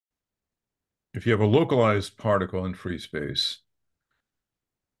if you have a localized particle in free space,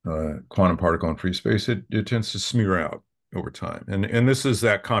 quantum particle in free space, it tends to smear out over time. And this is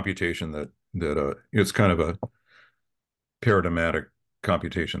that computation that it's kind of a paradigmatic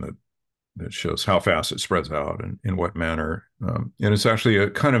computation that shows how fast it spreads out and in what manner. And it's actually a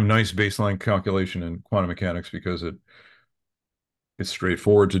kind of nice baseline calculation in quantum mechanics because it's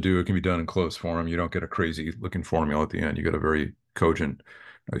straightforward to do. It can be done in closed form. You don't get a crazy looking formula at the end. You get a very cogent,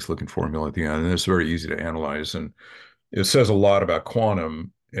 nice looking formula at the end. And it's very easy to analyze. And it says a lot about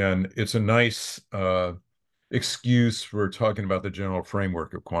quantum. And it's a nice excuse for talking about the general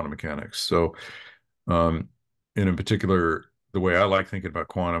framework of quantum mechanics. So, um, and in particular, the way I like thinking about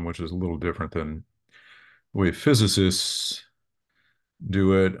quantum, which is a little different than the way physicists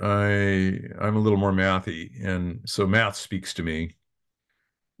do it, I'm a little more mathy, and so math speaks to me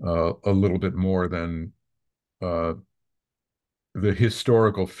a little bit more than uh, the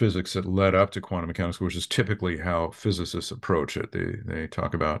historical physics that led up to quantum mechanics, which is typically how physicists approach it. They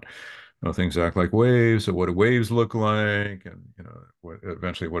talk about things act like waves, so what do waves look like, and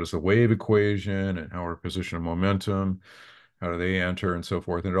eventually what is the wave equation, and how are position of momentum, how do they enter, and so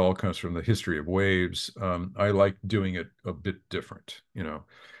forth. And it all comes from the history of waves. I like doing it a bit different,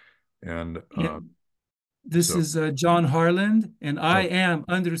 and Yeah, this so is John Harland, and I oh, am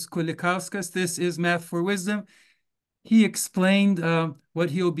Andrius Kulikauskas. This is Math for Wisdom. He explained what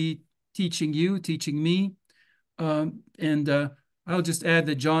he'll be teaching you, teaching me. And I'll just add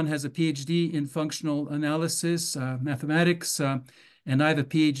that John has a PhD in functional analysis, mathematics, and I have a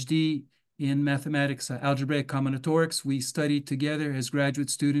PhD in mathematics, algebraic combinatorics. We studied together as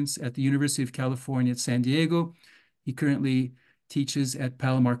graduate students at the University of California at San Diego. He currently teaches at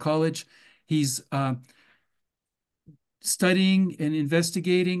Palomar College. He's studying and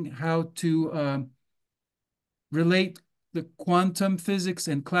investigating how to relate the quantum physics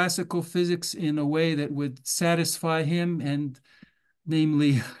and classical physics in a way that would satisfy him, and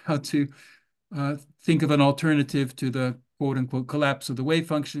namely how to think of an alternative to the quote unquote collapse of the wave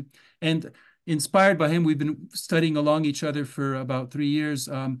function. And inspired by him, we've been studying along each other for about 3 years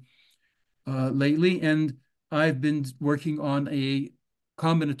lately. And I've been working on a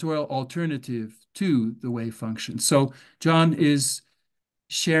combinatorial alternative to the wave function. So John is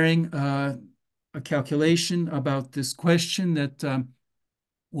sharing a calculation about this question that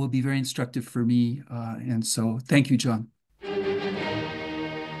will be very instructive for me. And so thank you, John.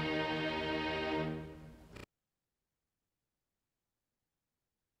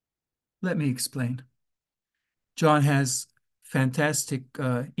 Let me explain. John has fantastic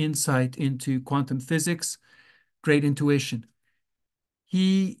insight into quantum physics, great intuition.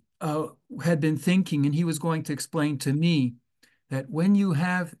 He had been thinking, and he was going to explain to me that when you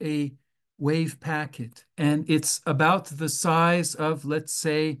have a wave packet and it's about the size of, let's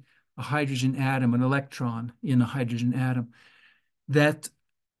say, a hydrogen atom, an electron in a hydrogen atom, that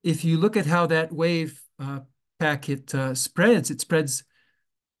if you look at how that wave packet spreads, it spreads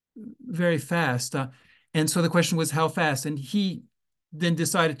very fast. And so the question was how fast? And he then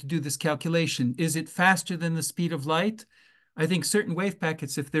decided to do this calculation. Is it faster than the speed of light? I think certain wave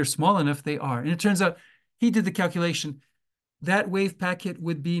packets, if they're small enough, they are. And it turns out he did the calculation. That wave packet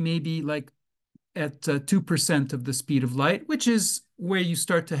would be maybe like at 2% of the speed of light, which is where you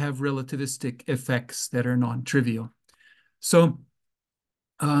start to have relativistic effects that are non-trivial. So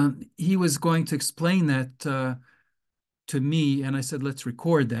he was going to explain that to me, and I said, let's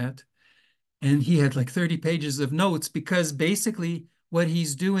record that. And he had like 30 pages of notes because basically what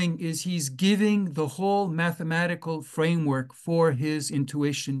he's doing is he's giving the whole mathematical framework for his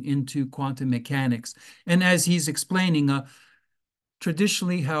intuition into quantum mechanics. And as he's explaining,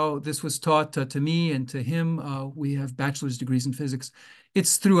 traditionally how this was taught to me and to him, we have bachelor's degrees in physics.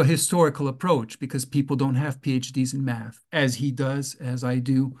 It's through a historical approach because people don't have PhDs in math, as he does, as I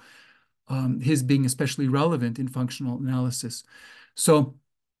do, his being especially relevant in functional analysis. So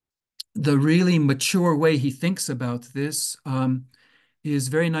the really mature way he thinks about this is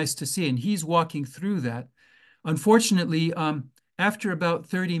very nice to see. And he's walking through that. Unfortunately, after about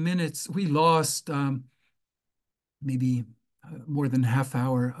 30 minutes, we lost maybe more than a half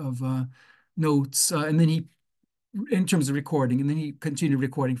hour of notes. And then he, in terms of recording, and then he continued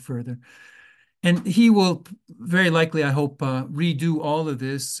recording further. And he will very likely, I hope, redo all of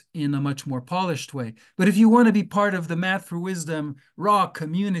this in a much more polished way. But if you want to be part of the Math for Wisdom raw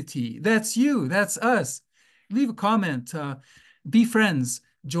community, that's you, that's us. Leave a comment, be friends,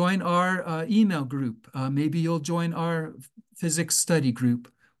 join our email group. Maybe you'll join our physics study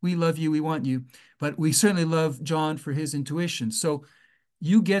group. We love you, we want you. But we certainly love John for his intuition. So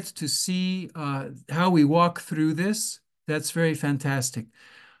you get to see how we walk through this. That's very fantastic.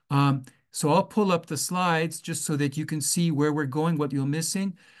 So I'll pull up the slides just so that you can see where we're going, what you're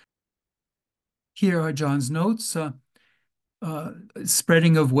missing. Here are John's notes.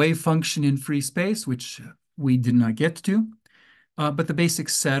 Spreading of wave function in free space, which we did not get to. But the basic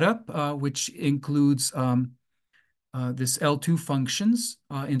setup, which includes this L2 functions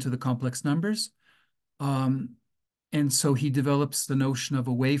into the complex numbers. And so he develops the notion of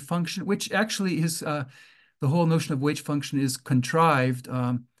a wave function, which actually is the whole notion of wave function is contrived.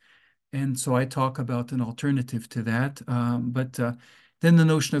 And so I talk about an alternative to that. But then the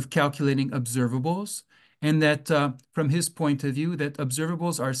notion of calculating observables, and that from his point of view, that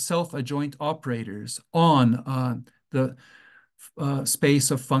observables are self-adjoint operators on the space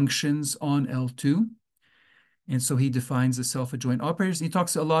of functions on L2. And so he defines the self-adjoint operators. He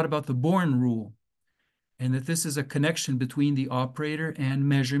talks a lot about the Born rule, and that this is a connection between the operator and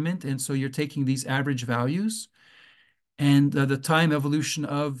measurement. And so you're taking these average values and the time evolution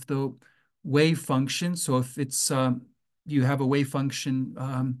of the wave function. So if it's you have a wave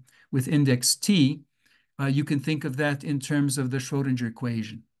function with index t, you can think of that in terms of the Schrodinger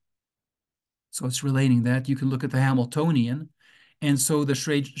equation. So it's relating that. You can look at the Hamiltonian. And so the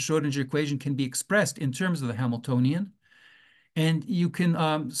Schrodinger equation can be expressed in terms of the Hamiltonian. And you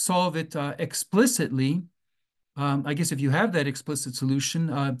can solve it explicitly. I guess if you have that explicit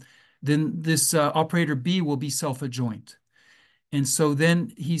solution, then this operator B will be self-adjoint. And so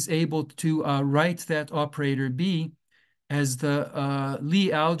then he's able to write that operator B as the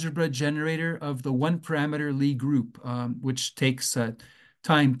Lie algebra generator of the one-parameter Lie group, which takes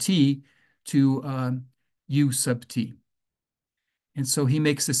time t to u sub t. And so he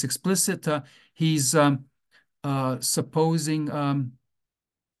makes this explicit. He's supposing,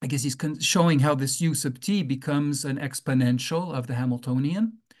 I guess he's showing how this u sub t becomes an exponential of the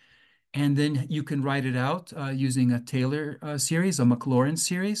Hamiltonian. And then you can write it out using a Taylor series, a Maclaurin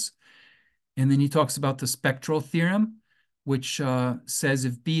series. And then he talks about the spectral theorem, which says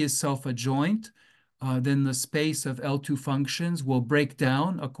if B is self-adjoint, then the space of L2 functions will break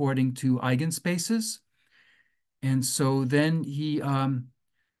down according to eigenspaces. And so then he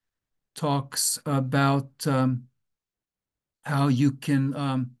talks about how you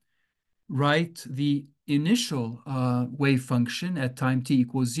can write the initial wave function at time t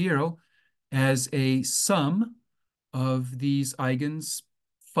equals 0 as a sum of these eigens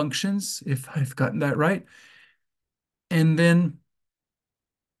functions, if I've gotten that right. And then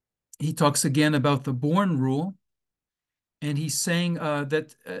he talks again about the Born rule, and he's saying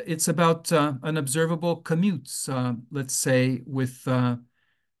that it's about an observable commutes, let's say, with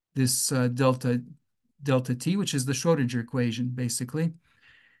this delta t, which is the Schrodinger equation, basically.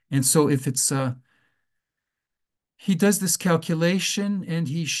 And so if it's he does this calculation and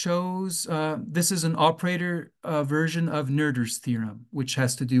he shows this is an operator version of Noether's theorem, which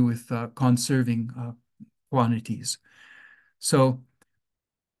has to do with conserving quantities. So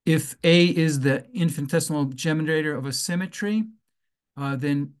if A is the infinitesimal generator of a symmetry,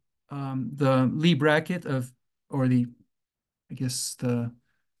 then the Lie bracket of, or the, I guess the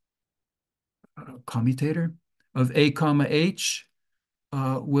commutator of A comma H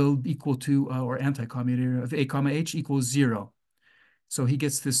will equal to, or anti-commutator of A comma H equals 0. So he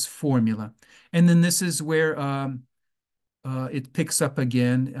gets this formula. And then this is where it picks up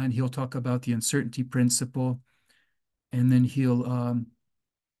again, and he'll talk about the uncertainty principle. And then he'll,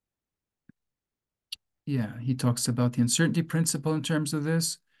 yeah, he talks about the uncertainty principle in terms of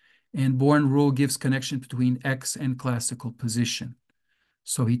this. And Born rule gives connection between X and classical position.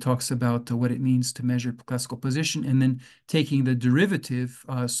 So he talks about what it means to measure classical position and then taking the derivative.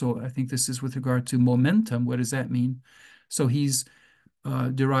 So I think this is with regard to momentum. What does that mean? So he's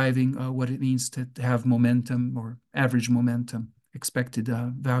deriving what it means to have momentum or average momentum, expected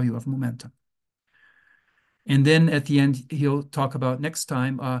value of momentum. And then at the end, he'll talk about next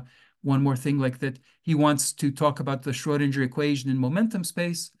time one more thing like that. He wants to talk about the Schrodinger equation in momentum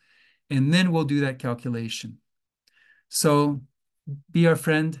space, and then we'll do that calculation. So be our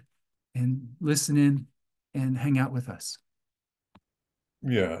friend and listen in and hang out with us.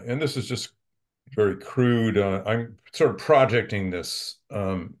 Yeah, and this is just very crude. I'm sort of projecting this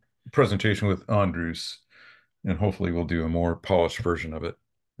presentation with Andrius, and hopefully we'll do a more polished version of it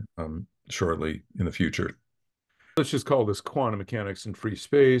shortly in the future. Let's just call this quantum mechanics in free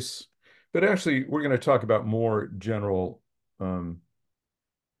space. But actually, we're going to talk about more general.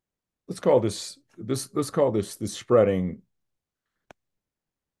 Let's call this the spreading.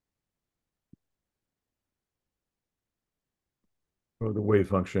 Or the wave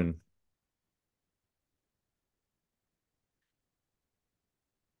function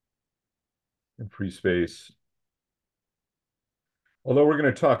in free space. Although we're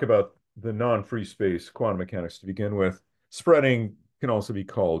going to talk about the non-free space quantum mechanics to begin with. Spreading can also be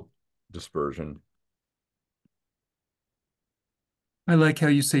called dispersion. I like how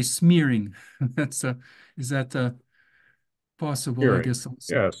you say smearing. That's is that possible? I Smearing. guess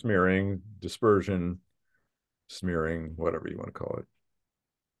also. Yeah, smearing, dispersion, smearing, whatever you want to call it.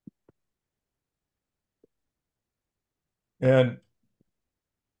 And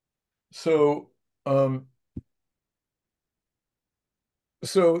so, um,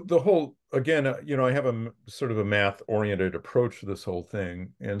 so the whole, again, I have a sort of a math-oriented approach to this whole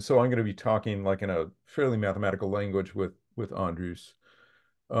thing, and so I'm going to be talking like in a fairly mathematical language with Andrius.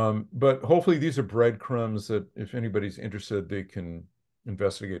 But hopefully these are breadcrumbs that if anybody's interested, they can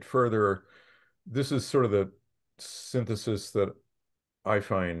investigate further. This is sort of the synthesis that I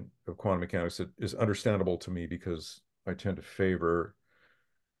find of quantum mechanics that is understandable to me because I tend to favor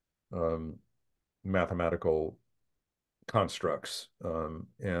um, mathematical constructs.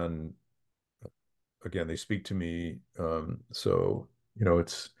 And again, they speak to me. So,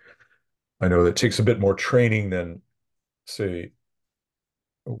 I know that it takes a bit more training than, say,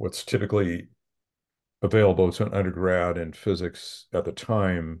 what's typically available to an undergrad in physics at the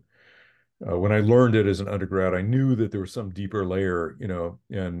time. When I learned it as an undergrad, I knew that there was some deeper layer,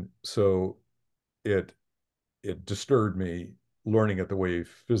 and so it it disturbed me learning it the way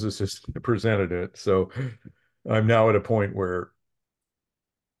physicists presented it. So I'm now at a point where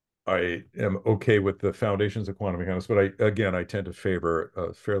I am okay with the foundations of quantum mechanics, but I tend to favor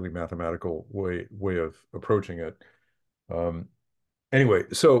a fairly mathematical way of approaching it. Um, anyway,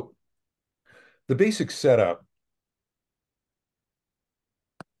 so the basic setup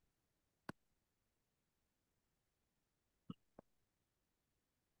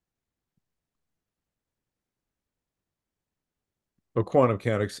of quantum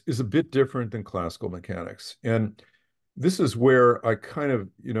mechanics is a bit different than classical mechanics. And this is where I kind of,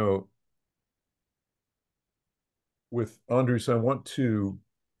 with Andrews, I want to,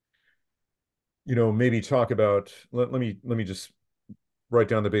 maybe talk about, let me just write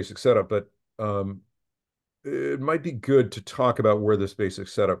down the basic setup, but it might be good to talk about where this basic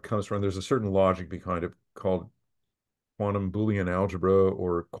setup comes from. There's a certain logic behind it called quantum Boolean algebra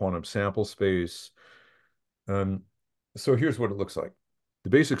or quantum sample space. Um, so here's what it looks like. The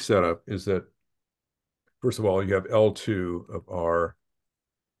basic setup is that, first of all, you have L2 of R,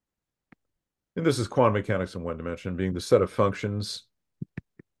 and this is quantum mechanics in one dimension, being the set of functions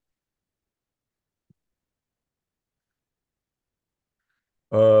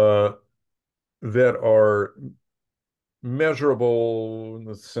uh, that are measurable in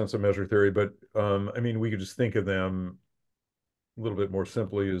the sense of measure theory, but I mean, we could just think of them a little bit more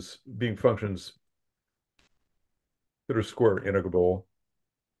simply as being functions that are square integrable,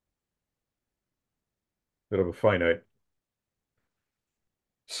 that have a finite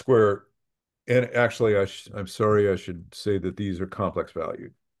square. And actually, I'm sorry, I should say that these are complex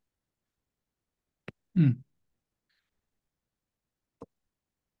valued. Mm.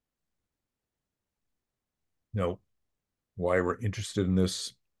 Now, why we're interested in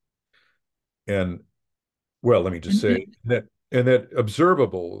this, and well, let me just And say that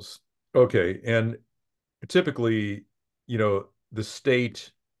observables, okay, and typically, the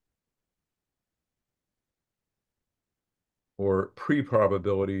state or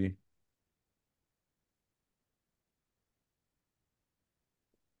pre-probability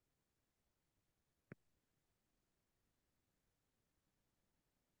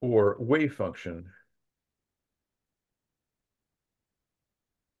or wave function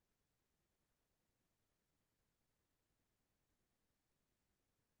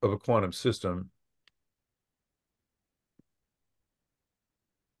of a quantum system,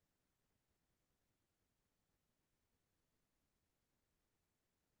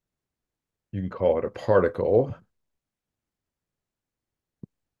 you can call it a particle.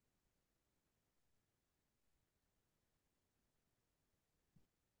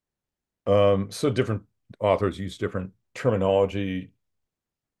 So different authors use different terminology.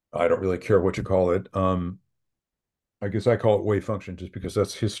 I don't really care what you call it. I guess I call it wave function just because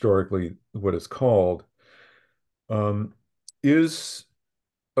that's historically what it's called. Um, is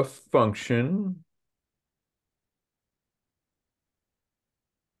a function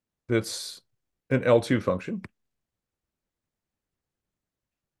that's an L2 function.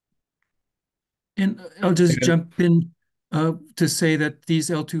 I'll just And jump in to say that these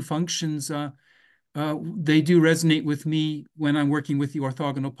L2 functions they do resonate with me when I'm working with the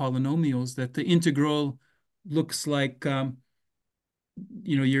orthogonal polynomials. That the integral looks like you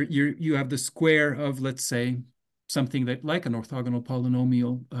have the square of, let's say, something that like an orthogonal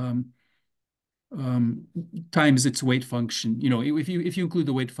polynomial. um, times its weight function. You know, if you include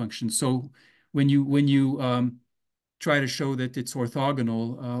the weight function. So when you try to show that it's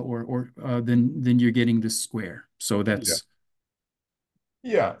orthogonal, then you're getting this square. So Yeah. that's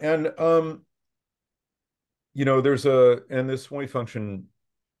Yeah. And and this wave function,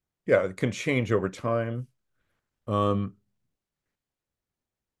 yeah, it can change over time. Um,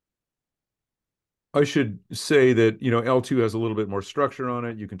 I should say that, L2 has a little bit more structure on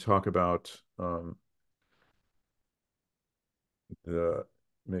it. You can talk about the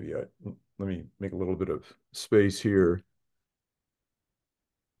maybe let me make a little bit of space here.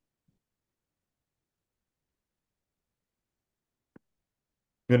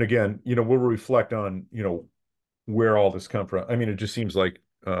 And again, we'll reflect on, where all this come from. I mean, it just seems like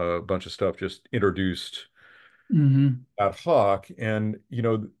a bunch of stuff just introduced hmm ad hoc, and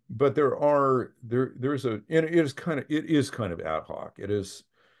but there's and it is kind of ad hoc. It is,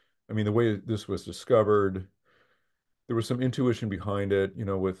 I mean, the way this was discovered, there was some intuition behind it,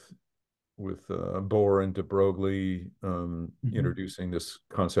 with Bohr and de Broglie hmm introducing this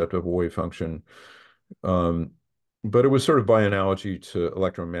concept of a wave function. Um, but it was sort of by analogy to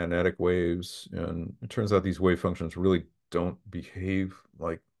electromagnetic waves, and it turns out these wave functions really don't behave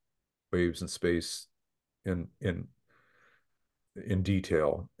like waves in space in in in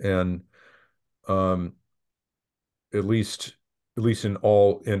detail, and um, at least in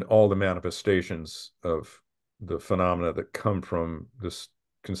all the manifestations of the phenomena that come from this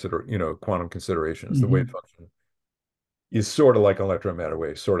quantum considerations, the wave hmm function is sort of like electromagnetic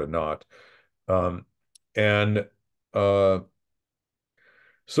waves, sort of not. Um, and uh,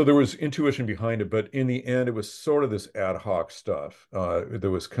 So there was intuition behind it, but in the end, it was sort of this ad hoc stuff that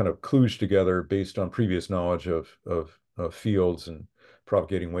was kind of kludged together based on previous knowledge of fields and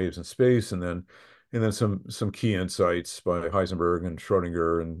propagating waves in space, and then some key insights by Heisenberg and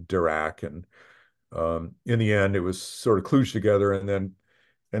Schrodinger and Dirac, and in the end, it was sort of kludged together, and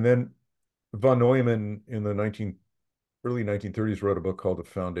then von Neumann in the early 1930s wrote a book called The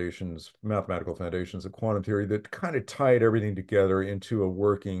Foundations, Mathematical Foundations of Quantum Theory, that kind of tied everything together into a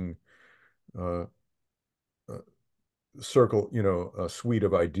working uh, uh, circle, a suite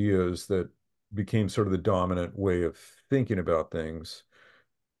of ideas that became sort of the dominant way of thinking about things.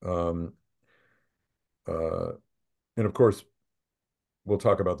 Um, uh, and of course, we'll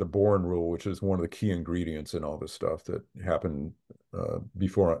talk about the Born rule, which is one of the key ingredients in all this stuff that happened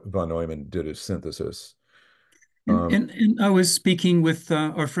before von Neumann did his synthesis. And, Um, and, and I was speaking with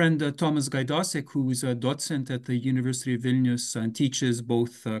our friend Thomas Gajdosek, who is a docent at the University of Vilnius and teaches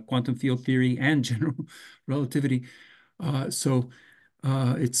both quantum field theory and general relativity. So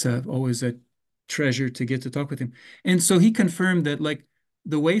it's always a treasure to get to talk with him. And so he confirmed that like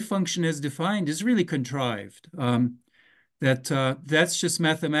the wave function as defined is really contrived. That's just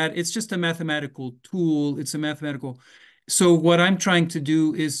it's just a mathematical tool. It's a mathematical. So what I'm trying to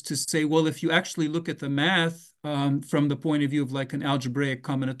do is to say, well, if you actually look at the math from the point of view of like an algebraic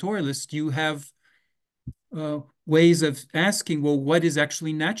combinatorialist, you have ways of asking, well, what is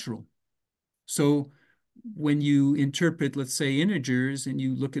actually natural? So when you interpret, let's say, integers and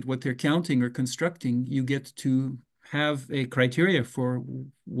you look at what they're counting or constructing, you get to have a criteria for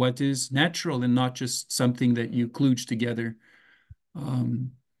what is natural and not just something that you kludge together.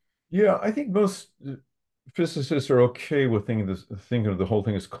 Um, yeah, I think most physicists are okay with thinking of the whole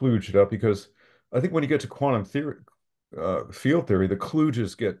thing as kludged up, because I think when you get to quantum theory, field theory, the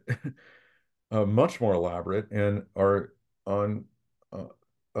kludges get much more elaborate and are on. Uh,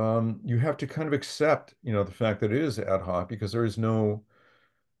 you have to kind of accept, the fact that it is ad hoc, because there is no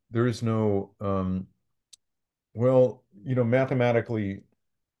well, mathematically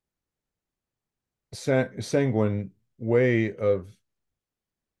sanguine way of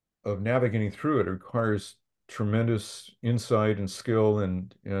navigating through it. It requires tremendous insight and skill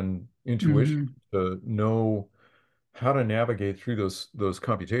and intuition mhm. to know how to navigate through those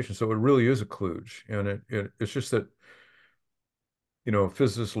computations. So it really is a kludge, and it's just that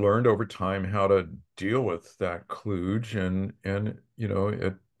physicists learned over time how to deal with that kludge, and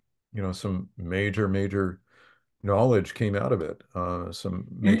some major knowledge came out of it. Some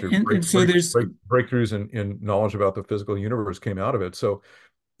And, major and, and so there's breakthroughs in knowledge about the physical universe came out of it. So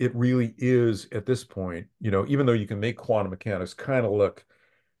it really is at this point, even though you can make quantum mechanics kind of look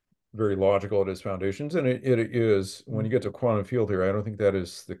very logical at its foundations, and it is, when you get to quantum field theory, I don't think that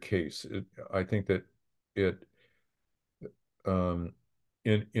is the case. I think that it, um,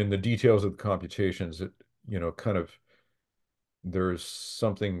 in the details of the computations, kind of there's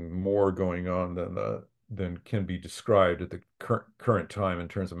something more going on than can be described at the current time in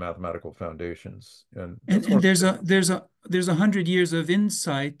terms of mathematical foundations. And And that's one and of there's the, there's 100 years of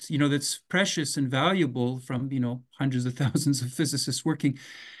insight, that's precious and valuable from, hundreds of thousands of physicists working.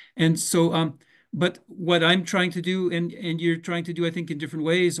 And so, but what I'm trying to do, and you're trying to do, I think, in different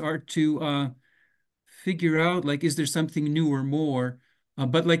ways, are to figure out, like, is there something new or more?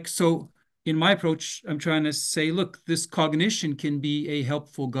 But like, so in my approach, I'm trying to say, look, this cognition can be a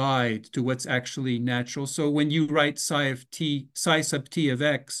helpful guide to what's actually natural. So when you write psi sub t of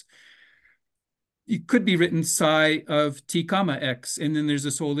x, it could be written psi of t comma x. And then there's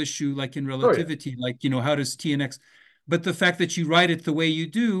this whole issue, like in oh yeah, relativity, like, how does t and x, but the fact that you write it the way you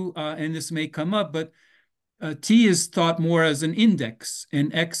do, and this may come up, but t is thought more as an index,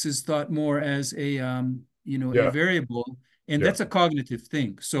 and x is thought more as a yeah, variable, and yeah, that's a cognitive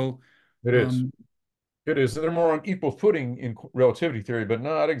thing. So, it is. um, It is. They're more on equal footing in relativity theory, but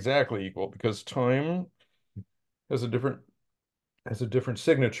not exactly equal because time has a different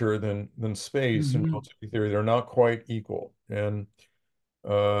signature than space in mhm, relativity theory. They're not quite equal. And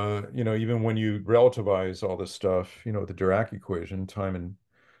even when you relativize all this stuff, the Dirac equation, time and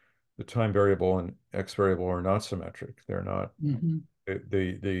the time variable and x variable are not symmetric. They're not. mhm,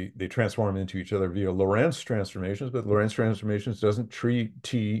 They transform into each other via Lorentz transformations, but Lorentz transformations doesn't treat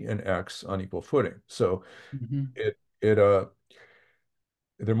t and x on equal footing. So mhm. it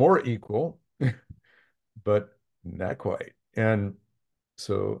they're more equal, but not quite. And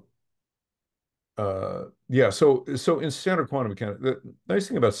so yeah, so in standard quantum mechanics, the nice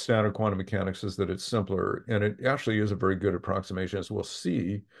thing about standard quantum mechanics is that it's simpler, and it actually is a very good approximation, as we'll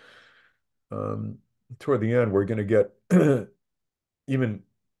see. Um, Toward the end, we're going to get even,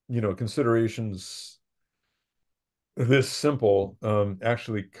 considerations this simple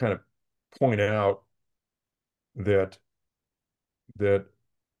actually kind of point out that that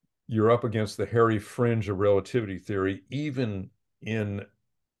you're up against the hairy fringe of relativity theory, in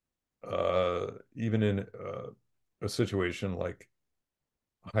even in a situation like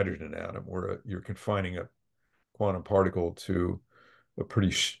hydrogen atom, where you're confining a quantum particle to a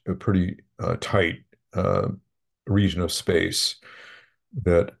pretty tight uh, region of space.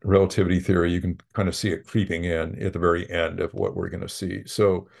 That relativity theory, you can kind of see it creeping in at the very end of what we're going to see.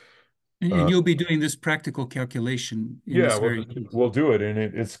 So, And uh, you'll be doing this practical calculation in yeah, this very case. we'll do it, and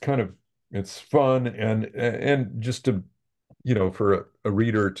it's kind of it's fun, and just to for a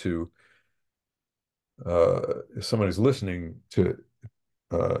reader to if somebody's listening to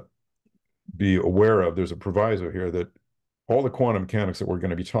uh, be aware of, there's a proviso here that all the quantum mechanics that we're going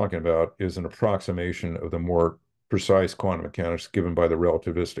to be talking about is an approximation of the more precise quantum mechanics given by the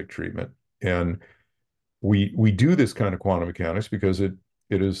relativistic treatment. And we do this kind of quantum mechanics because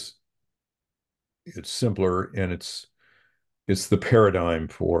it's simpler, and it's the paradigm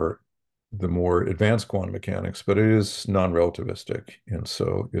for the more advanced quantum mechanics, but it is non-relativistic, and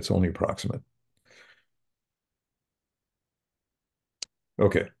so it's only approximate.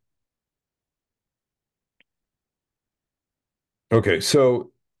 Okay. Okay,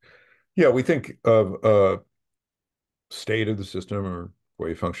 so yeah, we think of state of the system or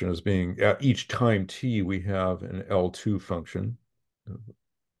wave function as being at each time t we have an L2 function,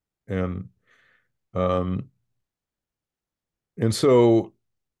 and um, and so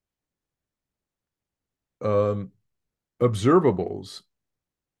um, observables,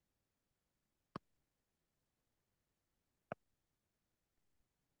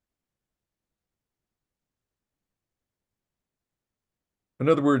 in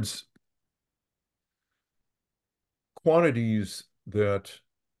other words, quantities that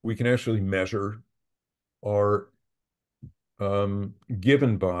we can actually measure, are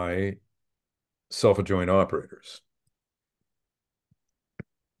given by self-adjoint operators.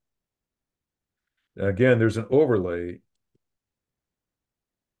 Again, there's an overlay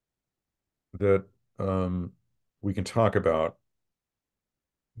that we can talk about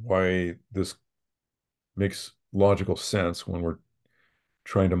why this makes logical sense when we're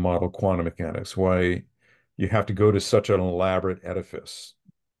trying to model quantum mechanics, why you have to go to such an elaborate edifice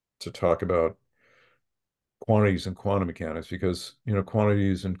to talk about quantities in quantum mechanics, because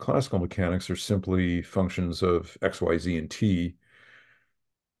quantities in classical mechanics are simply functions of x, y, z, and t.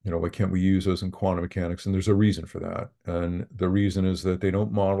 Why can't we use those in quantum mechanics? And there's a reason for that. And the reason is that they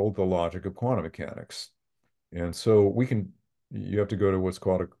don't model the logic of quantum mechanics. And so you have to go to what's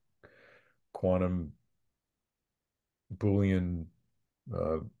called a quantum Boolean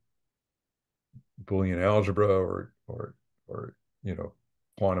uh, Boolean algebra, or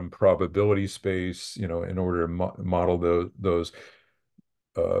quantum probability space, in order to model those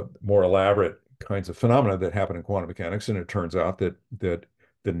more elaborate kinds of phenomena that happen in quantum mechanics. And it turns out that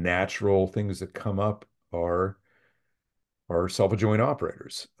the natural things that come up are self-adjoint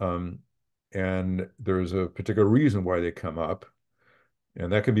operators. And there's a particular reason why they come up,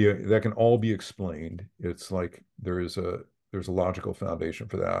 and that can all be explained. It's like there's a logical foundation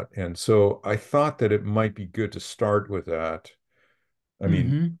for that. And so I thought that it might be good to start with that. I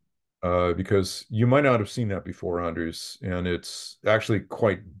mean, Hmm. because you might not have seen that before, Andres, and it's actually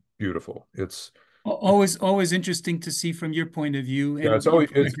quite beautiful. Always interesting to see from your point of view, Yeah, and it's you're always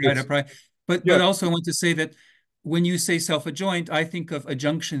quite right. yeah. But also I want to say that when you say self-adjoint, I think of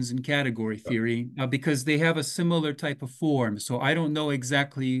adjunctions in category theory because they have a similar type of form. So I don't know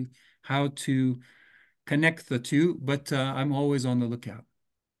exactly how to connect the two, but I'm always on the lookout.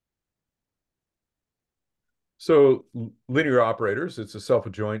 So linear operators, it's a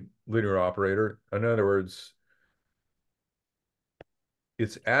self-adjoint linear operator. In other words,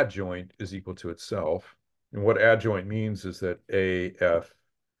 its adjoint is equal to itself. And what adjoint means is that AFG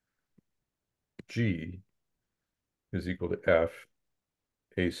is equal to F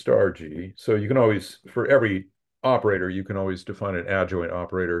A star G. So you can always, for every operator, you can always define an adjoint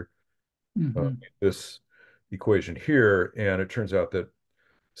operator Hmm. in this equation here. And it turns out that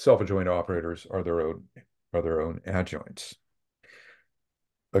self-adjoint operators are their own adjoints.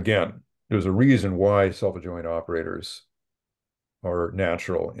 Again, there's a reason why self-adjoint operators are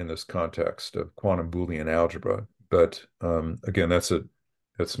natural in this context of quantum Boolean algebra. But again, that's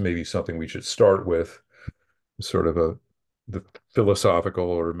maybe something we should start with, sort of the philosophical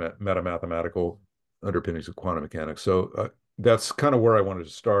or meta-mathematical underpinnings of quantum mechanics. So that's kind of where I wanted to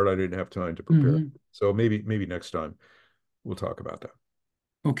start. I didn't have time to prepare, Hmm. so maybe next time we'll talk about that.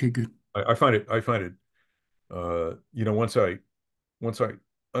 Okay, good. I find it once I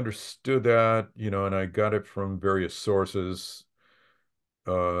understood that, and I got it from various sources.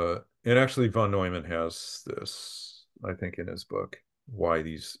 And actually, von Neumann has this, I think, in his book, why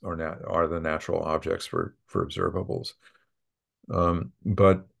these are the natural objects for observables.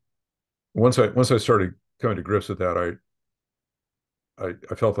 But once I started coming to grips with that,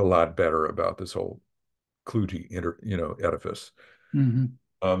 I felt a lot better about this whole kludgy edifice. Hmm.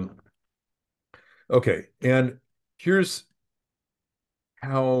 Um, okay, and here's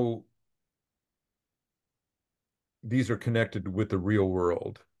how these are connected with the real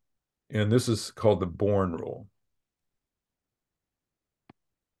world, and this is called the Born rule.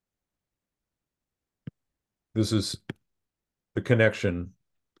 This is the connection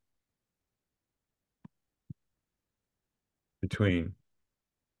between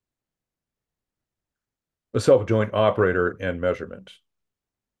a self-adjoint operator and measurement.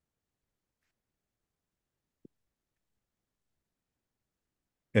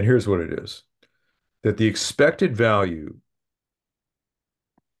 And here's what it is: that the expected value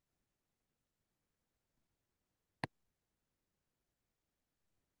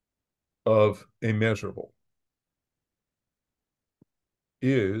of a measurable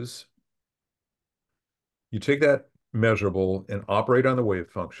is, you take that measurable and operate on the wave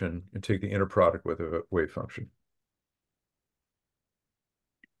function and take the inner product with a wave function.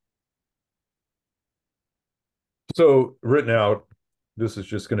 So written out, this is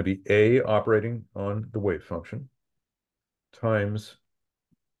just going to be A operating on the wave function times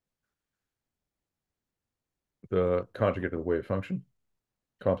the conjugate of the wave function,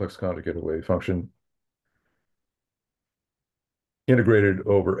 complex conjugate of the wave function, integrated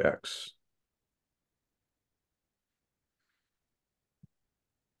over X.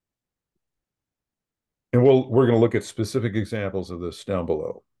 And we're going to look at specific examples of this down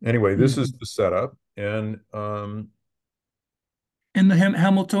below. Anyway, this is Hmm. the setup. And And the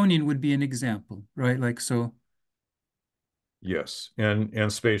Hamiltonian would be an example, right? Like so. yes,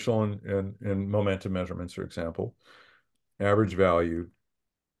 and spatial and momentum measurements are example. Average value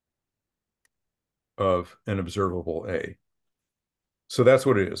of an observable A. So that's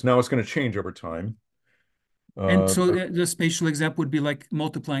what it is. Now it's going to change over time. And so But the spatial example would be like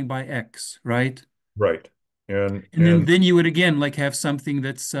multiplying by x, right? right. And And then you would again like have something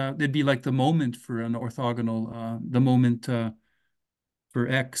that'd be like the moment for an orthogonal, the moment for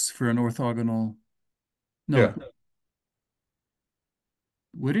x for an orthogonal. yeah, No,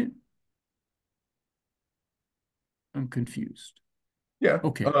 would it? I'm confused. yeah.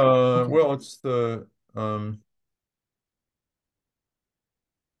 Okay. Okay. Well, it's the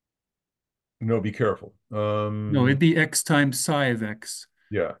no, be careful. No, it'd be x times psi of x.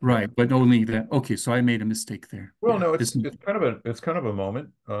 Yeah, yeah. Right, but only that. Okay, so I made a mistake there. Well, Yeah, no, this. it's kind of a moment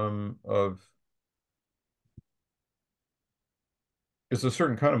of it's a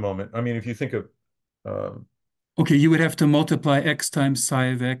certain kind of moment. I mean, if you think of um Okay, you would have to multiply x times psi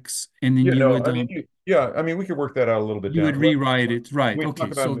of x, and then Yeah, no, I mean, yeah, I mean, we could work that out a little bit you would down. rewrite it. Right. When we talk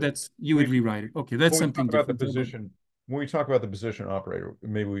Okay, about so that's you would we rewrite it. Okay, that's when we talk something about the different. Hold on. position, when we talk about the position operator,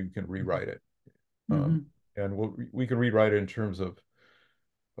 maybe we can rewrite it. Um, Mm-hmm. and we can rewrite it in terms of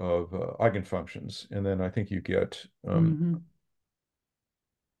eigenfunctions, and then I think Mm-hmm.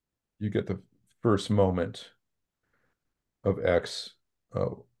 you get the first moment of x uh,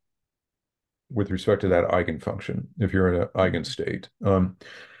 with respect to that eigenfunction if you're in an eigenstate.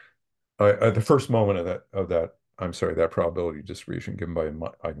 The first moment of that I'm sorry, that probability distribution given by an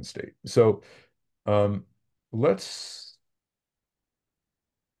eigenstate. So um, let's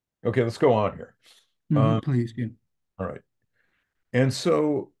okay, let's go on here. Mm-hmm. Um, Please, yeah. all right, and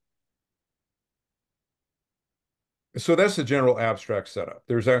so that's the general abstract setup.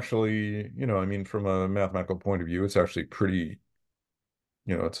 There's actually, I mean, from a mathematical point of view, it's actually pretty,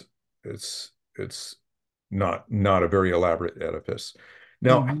 it's not a very elaborate edifice.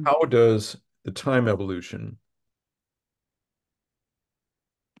 Now, Mm-hmm. how does the time evolution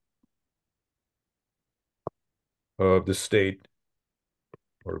of the state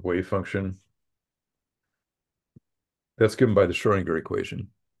or wave function that's given by the Schrodinger equation?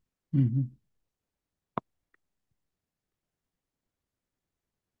 Mm-hmm.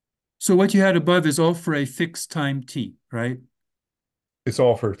 So what you had above is all for a fixed time t, right? It's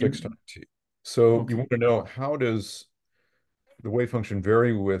all for a fixed time And t. So you okay. want to know, how does the wave function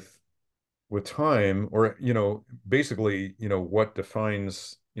vary with time, or basically, what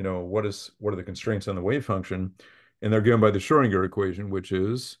defines, what are the constraints on the wave function? And they're given by the Schrodinger equation, which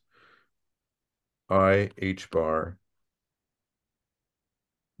is I h bar,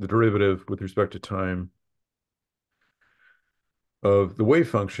 the derivative with respect to time of the wave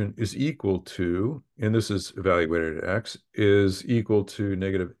function is equal to, and this is evaluated at x, is equal to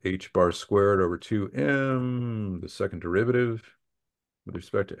negative h bar squared over 2m, the second derivative with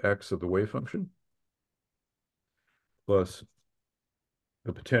respect to x of the wave function, plus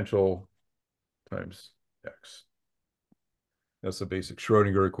the potential times x. That's the basic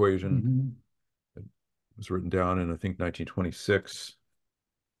Schrodinger equation. Mm-hmm. It was written down in, I think, 1926,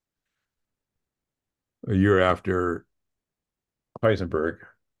 a year after Heisenberg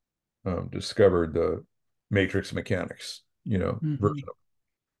discovered the matrix mechanics, Mm-hmm. version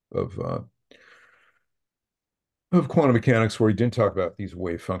of quantum mechanics, where he didn't talk about these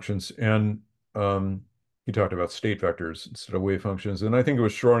wave functions, and he talked about state vectors instead of wave functions. And I think it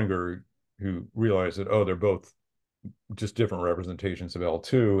was Schrodinger who realized that, oh, they're both just different representations of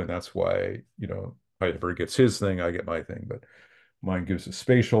L2, and that's why, Heisenberg gets his thing, I get my thing, but mine gives a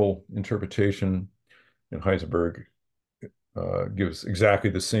spatial interpretation, and Heisenberg gives exactly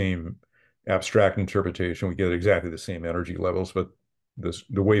the same abstract interpretation. We get exactly the same energy levels, but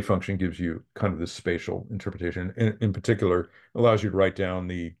the wave function gives you kind of this spatial interpretation. In particular, allows you to write down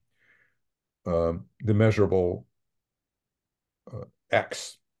the measurable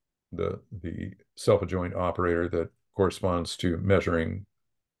x, the self-adjoint operator that corresponds to measuring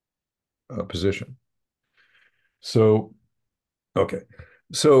position. So, okay.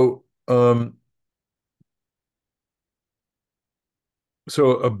 So,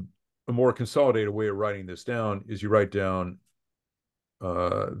 so a more consolidated way of writing this down is you write down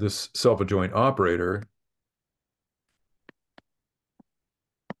this self-adjoint operator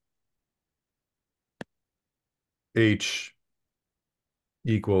h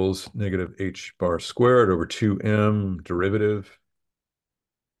equals negative h bar squared over 2m derivative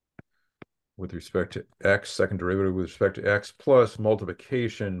with respect to x, second derivative with respect to x, plus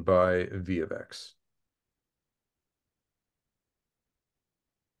multiplication by v of x.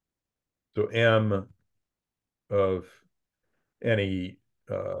 So m of any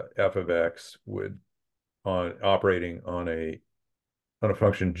f of x would, on operating on a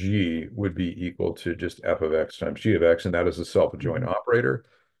function g, would be equal to just f of x times g of x, and that is a self-adjoint Mm-hmm. operator.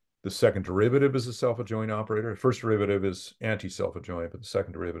 The second derivative is a self-adjoint operator. The first derivative is anti-self-adjoint, but the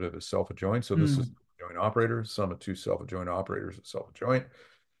second derivative is self-adjoint. So this is Mm. a joint operator. Sum of two self-adjoint operators is self-adjoint,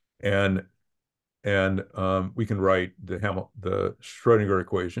 and we can write the Schrodinger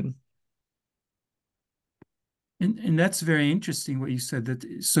equation. And that's very interesting what you said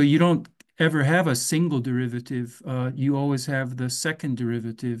that so you don't ever have a single derivative. You always have the second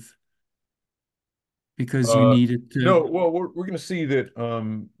derivative because you Uh, need it no, well, we're going to see that.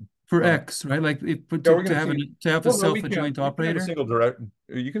 for Uh, x, right? Like yeah, we're to going to have see. a Well, no, we can. self-adjoint You can have a operator. single direct.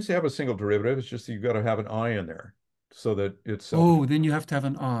 You can have a single derivative. It's just you've got to have an I in there so that it's self-adjoint. Oh, then you have to have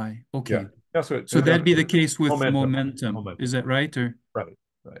an I. Yeah, Okay. that's what. So that'd be the That's case with momentum. momentum. Momentum. Is that right? Or Right.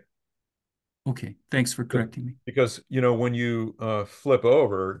 Right. okay. Thanks for correcting me. Because when you flip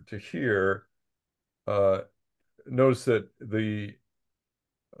over to here, uh, notice that the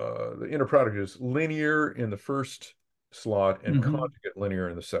inner product is linear in the first slot and Hmm. conjugate linear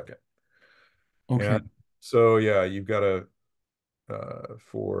in the second. And Okay. so yeah, you've got to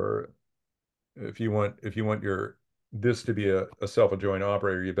for if you want your this to be a self-adjoint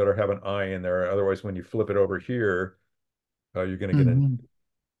operator, you better have an I in there. Otherwise, when you flip it over here, you're going to get an. Hmm.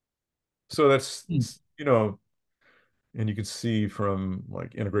 So that's you know, and you can see from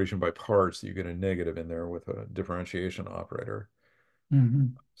like integration by parts that you get a negative in there with a differentiation operator. Hmm.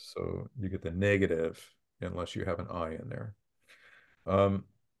 So you get the negative unless you have an I in there. Um,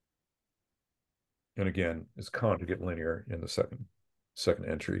 and again, it's conjugate linear in the second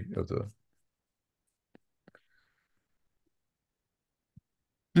entry of the.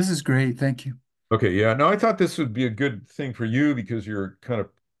 This is great. Thank you. Okay, yeah. No, I thought this would be a good thing for you because you're kind of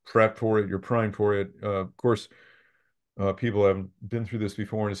prepped for it, you're primed for it. Of course, people haven't been through this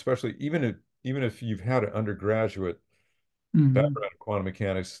before, and especially even if you've had an undergraduate Hmm. background in quantum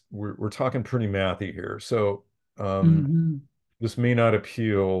mechanics, we're talking pretty mathy here. So Hmm. this may not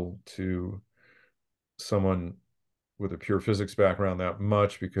appeal to someone with a pure physics background that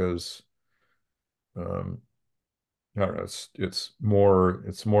much because um, I don't know, it's more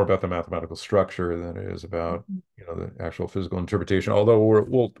about the mathematical structure than it is about the actual physical interpretation. Although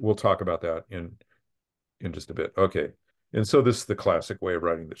we'll talk about that in just a bit. Okay, and so this is the classic way of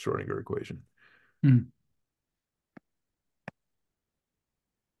writing the Schrodinger equation. Mm.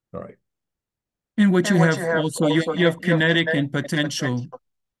 All right, In which and you what you have have also also you have you have kinetic kinetic and and potential potential.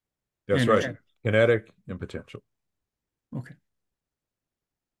 That's right. energy. Okay. Kinetic and potential. Okay.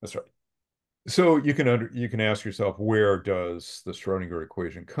 That's right. So you can ask yourself, where does the Schrodinger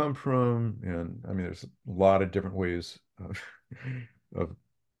equation come from? And I mean, there's a lot of different ways of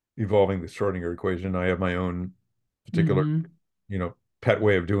evolving the Schrodinger equation. I have my own particular, Hmm. you know, pet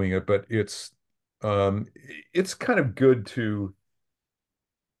way of doing it, but um, it's kind of good to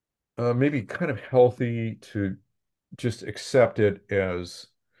maybe kind of healthy to just accept it as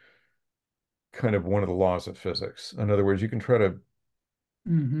kind of one of the laws of physics. In other words, you can try to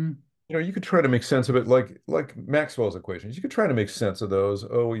Hmm. you could try to make sense of it like Maxwell's equations. You could try to make sense of those.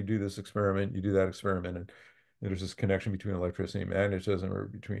 Oh, you do this experiment, you do that experiment, and there's this connection between electricity and magnetism, or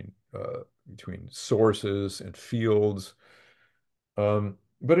between sources and fields.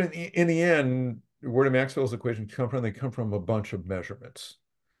 But in the end, where do Maxwell's equations come from? They come from a bunch of measurements,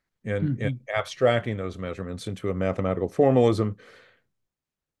 and Hmm. abstracting those measurements into a mathematical formalism.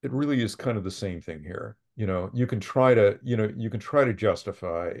 It really is kind of the same thing here. You can try to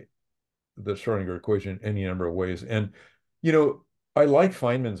justify the Schrodinger equation any number of ways. And, you know, I like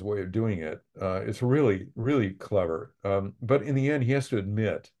Feynman's way of doing it. It's really, really clever. But in the end, he has to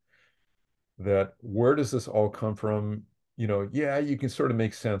admit that where does this all come from? Yeah, you can sort of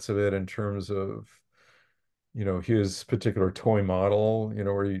make sense of it in terms of, his particular toy model,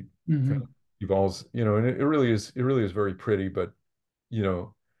 where he kind of Hmm. evolves, and it really is very pretty, but, you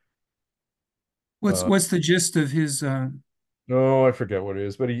know, What's uh, what's the gist of his no, I forget what it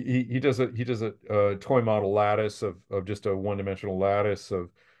is, but he does a toy model lattice of just a one-dimensional lattice of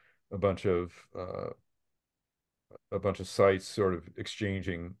a bunch of uh, a bunch of sites sort of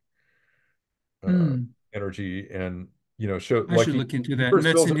exchanging uh, hmm. energy and show I like should look into he that. And first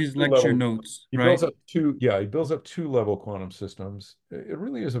that's builds in up his two lecture level notes, he builds right? up two yeah he builds up two level quantum systems. It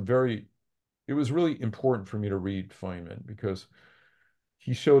really is a very it was really important for me to read Feynman because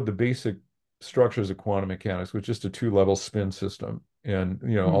he showed the basic structures of quantum mechanics with just a two-level spin system and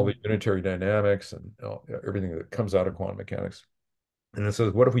all the Hmm. unitary dynamics and everything that comes out of quantum mechanics. And it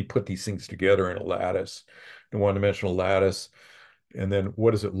says, what if we put these things together in a lattice, in a one-dimensional lattice, and then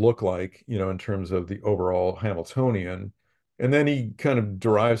what does it look like, in terms of the overall Hamiltonian? And then he kind of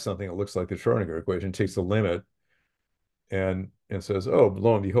derives something that looks like the Schrodinger equation, takes the limit, and says, oh,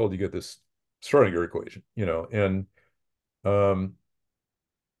 lo and behold, you get this Schrodinger equation, and um,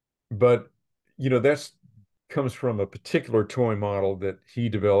 but that's comes from a particular toy model that he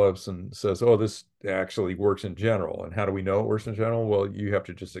develops and says, oh, this actually works in general. And how do we know it works in general? Well, you have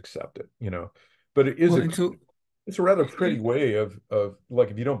to just accept it, but Well, and so it's a rather pretty it, way of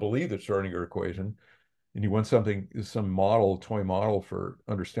like, if you don't believe the Schrodinger equation and you want some model, toy model for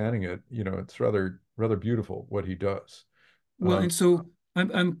understanding it, it's rather beautiful what he does. well, um and so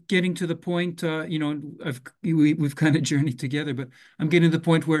I'm getting to the point, we've kind of journeyed together, but I'm getting to the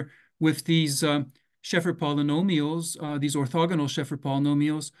point where with these Sheffer polynomials, these orthogonal Sheffer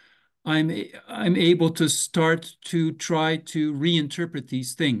polynomials, I'm able to start to try to reinterpret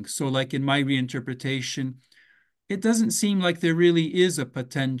these things. So, like in my reinterpretation, it doesn't seem like there really is a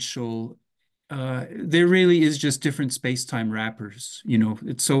potential. There really is just different space-time wrappers.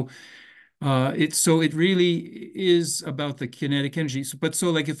 It's so. It really is about the kinetic energy. But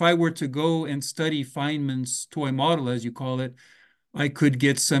so like if I were to go and study Feynman's toy model, as you call it, I could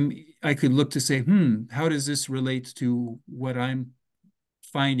get some, I could look to say, how does this relate to what I'm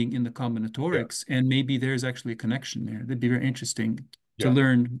finding in the Yeah, combinatorics? And maybe there's actually a connection there. That'd be very interesting to yeah,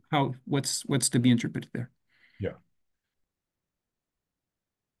 learn what's to be interpreted there. yeah.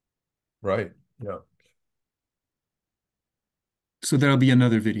 Right. Yeah. So there'll be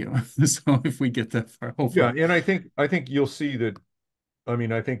another video. So if we get that far, Yeah, hopefully. and I think you'll see that. I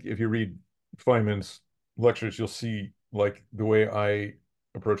mean, I think if you read Feynman's lectures, you'll see like the way I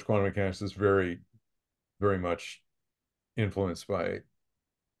approach quantum mechanics is very, very much influenced by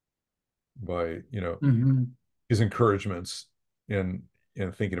Hmm. his encouragements in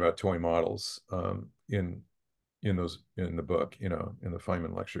thinking about toy models in the book, in the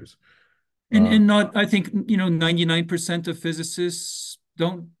Feynman lectures. And Um, not, I think, 99% of physicists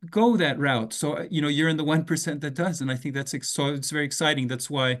don't go that route. So, you're in the 1% that does. And I think so it's very exciting. That's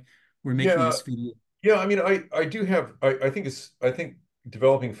why we're making yeah, this video. yeah. I mean, I do have. I think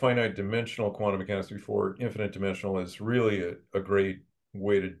developing finite dimensional quantum mechanics before infinite dimensional is really a great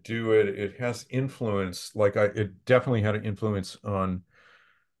way to do it. It has influence, it definitely had an influence on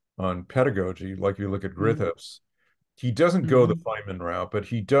pedagogy. Like you look at Mm-hmm. Griffiths, he doesn't go the Mm-hmm. Feynman route, but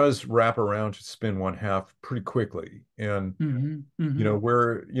he does wrap around to spin one half pretty quickly. And Mm-hmm. Mm-hmm.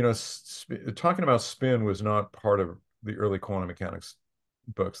 where talking about spin was not part of the early quantum mechanics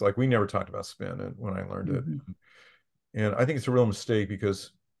books. Like we never talked about spin when I learned it. Mm-hmm. And I think it's a real mistake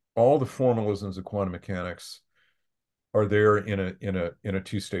because all the formalisms of quantum mechanics are there in a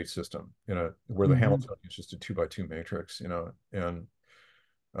two-state system, where the Mm-hmm. Hamiltonian is just a 2 by 2 matrix, and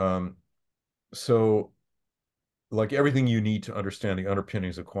um, so like everything you need to understand the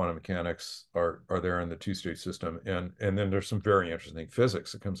underpinnings of quantum mechanics are there in the two-state system, and then there's some very interesting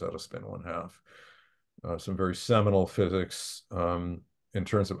physics that comes out of spin one half, some very seminal physics in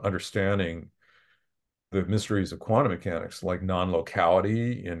terms of understanding the mysteries of quantum mechanics, like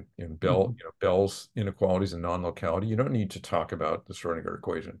non-locality in Mm-hmm. Bell's inequalities and non-locality. You don't need to talk about the Schrodinger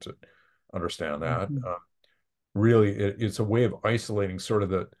equation to understand that. Mm-hmm. Really, it's a way of isolating sort of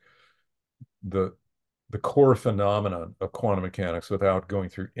the the core phenomenon of quantum mechanics without going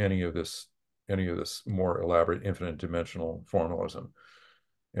through any of this more elaborate infinite dimensional formalism.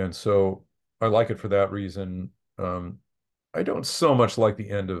 And so I like it for that reason. I don't so much like the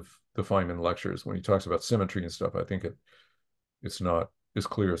end of the Feynman lectures when he talks about symmetry and stuff. I think it's not as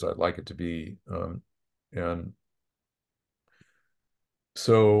clear as I'd like it to be. And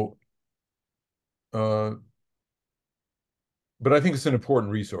so, uh, but I think it's an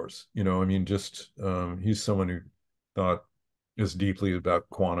important resource. I mean, just he's someone who thought as deeply about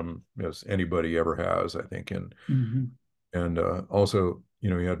quantum as anybody ever has, I think, Mm-hmm. and also, he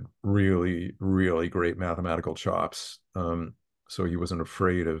had really, really great mathematical chops. So he wasn't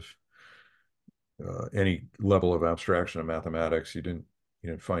afraid of any level of abstraction of mathematics. You didn't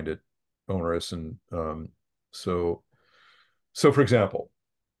find it onerous, and so so for example,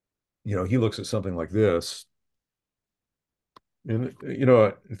 he looks at something like this, and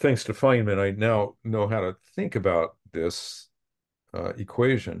thanks to Feynman, I now know how to think about this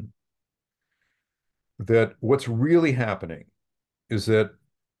equation. That what's really happening is that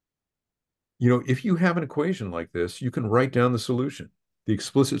if you have an equation like this, you can write down the solution. The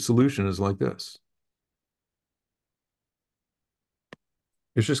explicit solution is like this.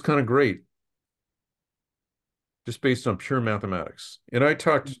 It's just kind of great, just based on pure mathematics. And I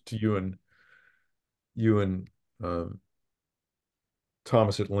talked to you and um,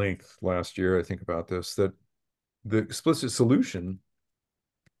 Thomas at length last year, I think, about this, that the explicit solution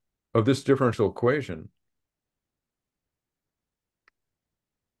of this differential equation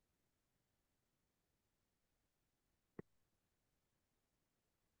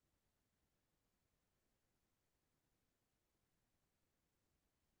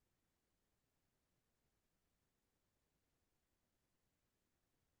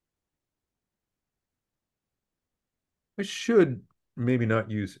I should maybe not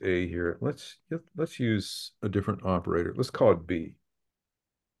use A here. Let's use a different operator. Let's call it B.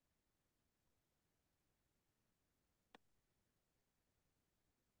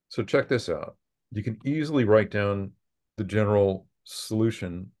 So check this out. You can easily write down the general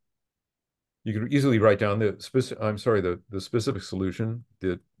solution. You can easily write down the specific solution,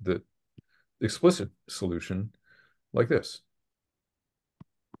 the explicit solution, like this.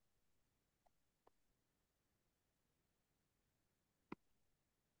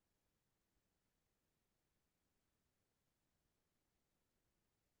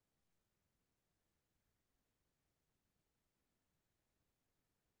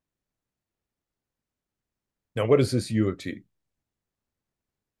 Now, what is this U of t?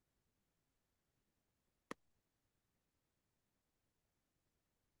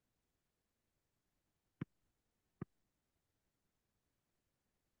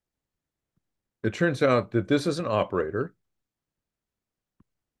 It turns out that this is an operator.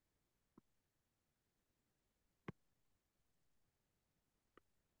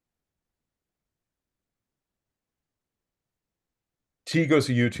 T goes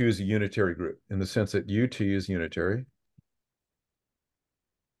to U2 is a unitary group in the sense that UT is unitary.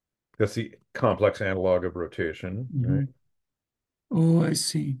 That's the complex analog of rotation, right? Mhm. Oh, I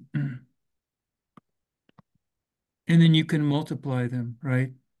see. And then you can multiply them,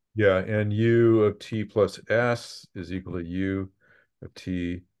 right? Yeah, and U of t plus S is equal to U of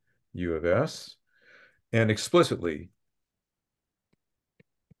t U of S. And explicitly,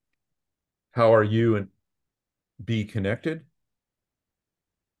 how are U and B connected?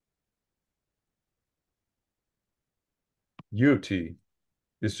 U of t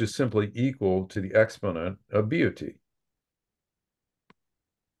is just simply equal to the exponent of B of t.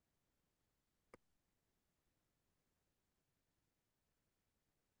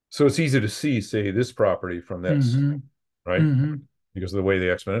 So it's easy to see, say, this property from this, Mm-hmm. right? Mm-hmm. Because of the way the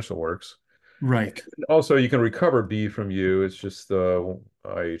exponential works. Right. And also, you can recover B from U. It's just the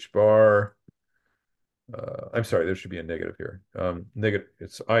IH bar. I'm sorry, there should be a negative here. Negative,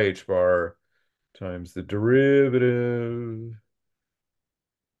 it's IH bar times the derivative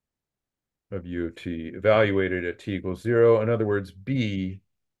of U of t evaluated at t equals 0. In other words, B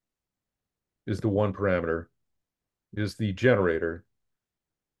is the one parameter, is the generator.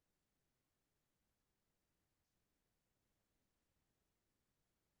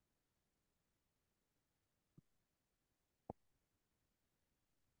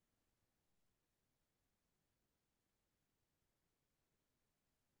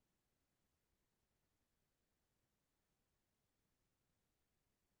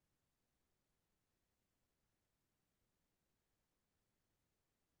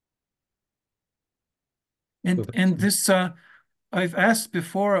 So And this I've asked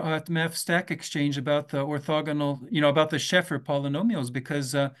before at Math Stack Exchange about the orthogonal, about the Sheffer polynomials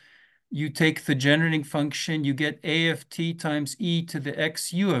because you take the generating function, you get a of t times e to the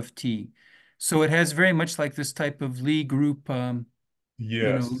x u of t. So it has very much like this type of Lie group,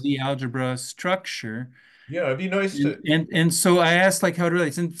 yes. Lie algebra structure. Yeah, it'd be nice And, to. and and so I asked like how it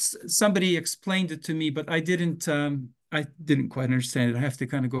relates, and somebody explained it to me, but I didn't quite understand it. I have to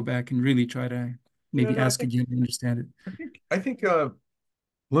kind of go back and really try to Yeah, maybe no, ask again to understand it. I think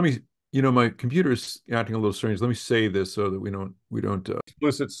let me, my computer's acting a little strange. Let me save this so that we don't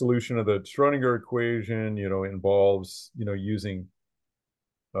explicit solution of the Schrodinger equation, involves, using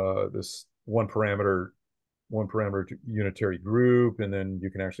this one parameter unitary group, and then you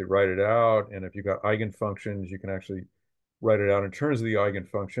can actually write it out. And if you've got eigenfunctions, you can actually write it out in terms of the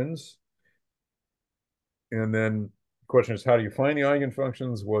eigenfunctions. And then the question is, how do you find the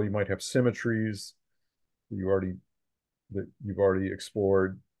eigenfunctions? Well, you might have symmetries that you've already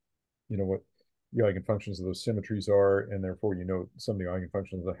explored, what the eigenfunctions of those symmetries are, and therefore you know some of the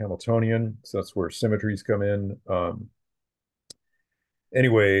eigenfunctions of the Hamiltonian. So that's where symmetries come in.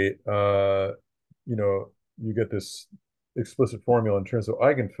 Anyway, you get this explicit formula in terms of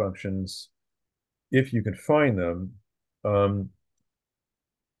eigenfunctions if you can find them. Um,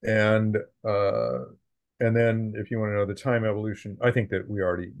 and uh, and then if you want to know the time evolution, I think that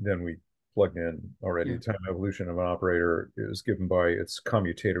we plugged in already. Yeah. The time evolution of an operator is given by its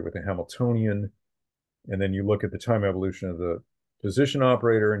commutator with a Hamiltonian. And then you look at the time evolution of the position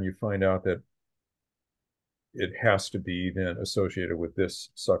operator and you find out that it has to be then associated with this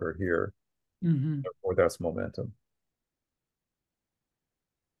sucker here, Hmm. or that's momentum.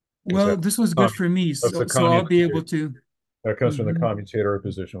 Because Well, this was good for me, that's the so I'll be able commutator. to. That comes from the Mhm. commutator of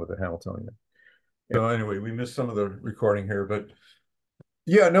position with the Hamiltonian. So anyway, we missed some of the recording here, but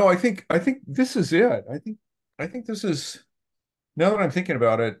yeah, no, I think this is it. I think this is, now that I'm thinking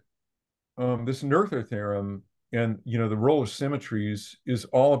about it, this Noether theorem and the role of symmetries is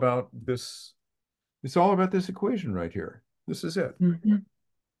all about this. It's all about this equation right here. This is it. Mhm.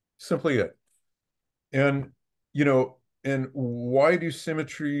 Simply it. And you know, and why do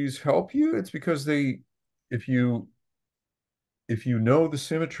symmetries help you? It's because if you if you know the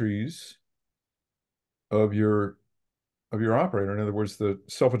symmetries of your operator, in other words, the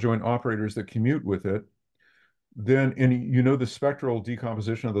self-adjoint operators that commute with it, then and you know the spectral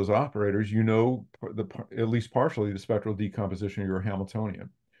decomposition of those operators, at least partially the spectral decomposition of your Hamiltonian.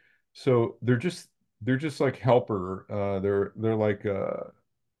 So they're just like helper. They're like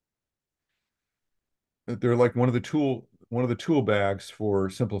one of the tool bags for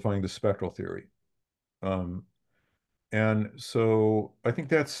simplifying the spectral theory. Um, and so I think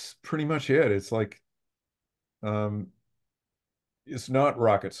that's pretty much it. Um, it's not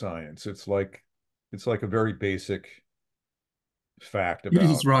rocket science. It's like a very basic fact It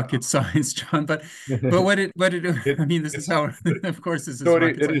is about rocket science, John, but it. I mean, this is It's how, of course, this is so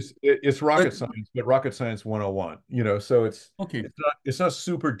rocket science. it's But rocket science, but rocket science 101. So okay. it's not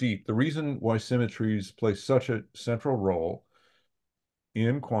super deep. The reason why symmetries play such a central role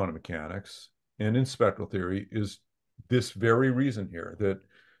in quantum mechanics and in spectral theory is this very reason here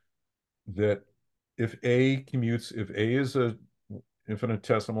that if A is a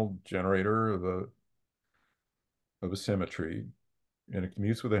infinitesimal generator of a symmetry and it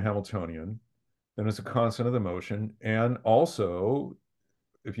commutes with a Hamiltonian, then it's a constant of the motion. And also,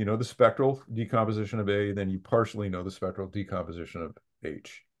 if you know the spectral decomposition of A, then you partially know the spectral decomposition of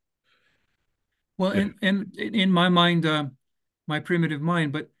H. Well, If and in my mind, my primitive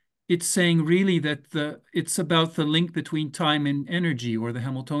mind, but it's saying really that it's about the link between time and energy, or the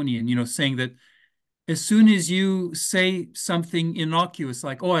Hamiltonian, saying that as soon as you say something innocuous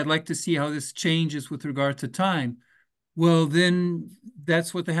like, "Oh, I'd like to see how this changes with regard to time," well, then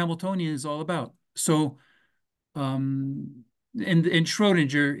that's what the Hamiltonian is all about. So, and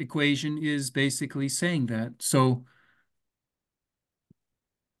Schrodinger equation is basically saying that. So,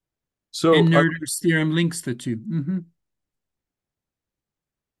 so, and Noether's theorem links the 2.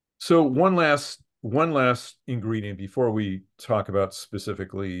 so one last ingredient before we talk about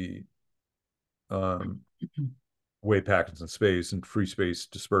specifically um, wave packets in space and free space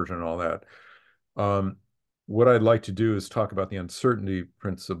dispersion and all that. Um, what I'd like to do is talk about the uncertainty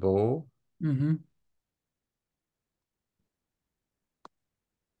principle. hmm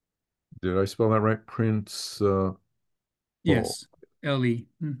Did I spell that right? Principle. Yes, LE.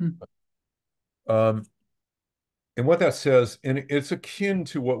 Um, and what that says, and it's akin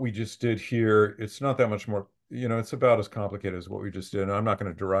to what we just did here. It's not that much more, it's about as complicated as what we just did. And I'm not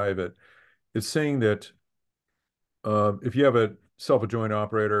going to derive it. It's saying that if you have a self-adjoint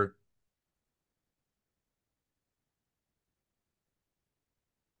operator,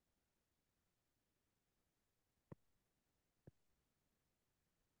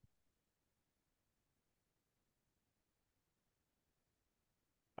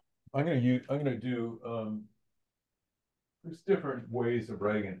 I'm going to do, there's different ways of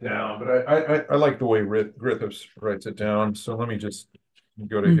writing it down, but I like the way Griffiths writes it down. So let me just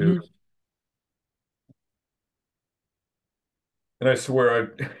go to his, hmm and I swear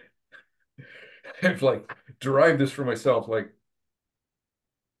I've like derived this for myself like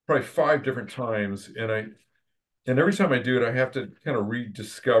probably 5 different times, and every time I do it, I have to kind of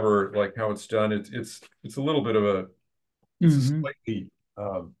rediscover like how it's done. It's a little bit of it's a hmm slightly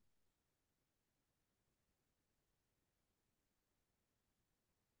um,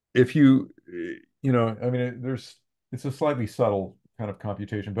 if you I mean it's a slightly subtle kind of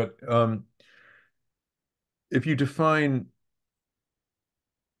computation, but if you define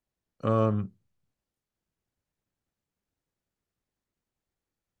um,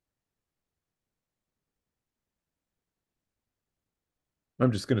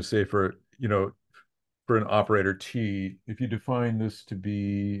 I'm just going to say for an operator T, if you define this to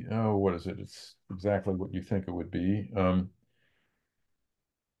be, oh, what is it? It's exactly what you think it would be.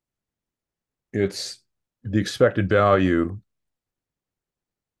 It's the expected value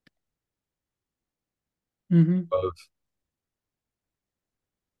hmm of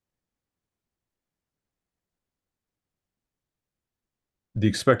the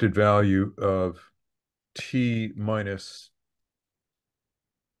expected value of T minus,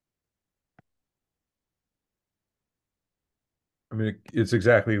 I mean, it's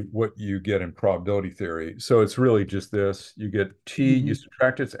exactly what you get in probability theory. So it's really just this. You get T, you hmm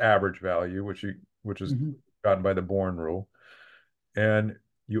subtract its average value, which is hmm gotten by the Born rule, and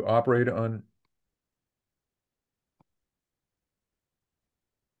you operate on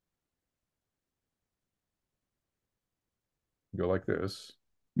go like this.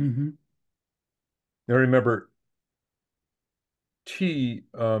 hmm Now remember, T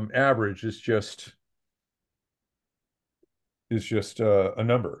average is just a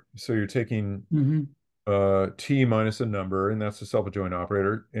number. So you're taking hmm T minus a number, and that's a self-adjoint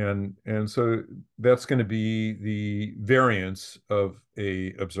operator, and so that's going to be the variance of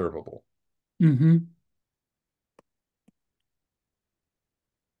a observable. hmm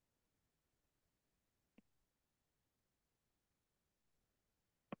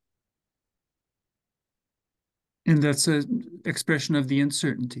And that's an expression of the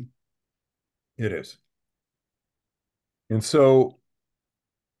uncertainty. It is. And so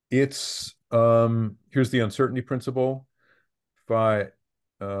it's here's the uncertainty principle. Phi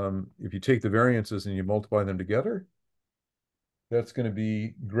if you take the variances and you multiply them together, that's going to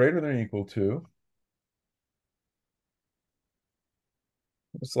be greater than or equal to,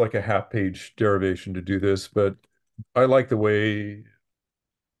 it's like a half-page derivation to do this, but I like the way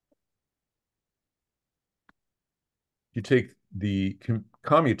you take the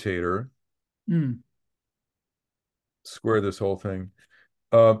commutator, Mm. square this whole thing.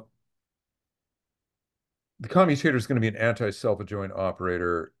 Uh, the commutator is going to be an anti-self-adjoint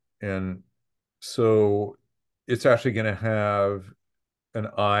operator, and so it's actually going to have an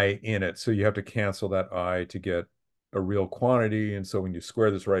I in it. So you have to cancel that I to get a real quantity. And so when you square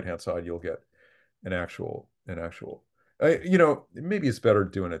this right-hand side, you'll get an actual. Maybe it's better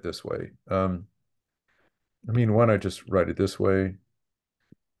doing it this way. I mean, why not just write it this way?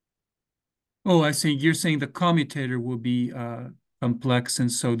 Oh, I see. You're saying the commutator will be complex,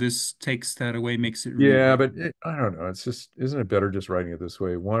 and so this takes that away, makes it Yeah, real. but I don't know. It's just, isn't it better just writing it this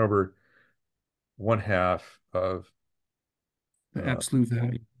way? 1/1/2 of The uh, absolute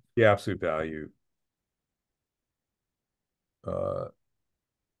value. the absolute value uh,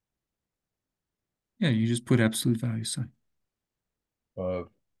 Yeah, you just put absolute value sign. of,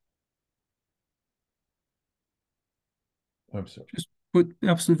 I'm sorry. Just put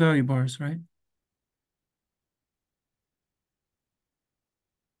absolute value bars, right?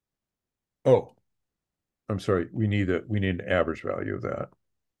 Oh, I'm sorry. We need an average value of that.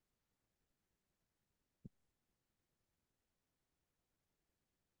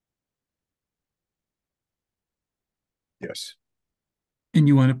 Yes. And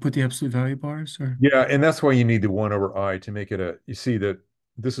you want to put the absolute value bars, or Yeah, and that's why you need the 1/I to make it you see that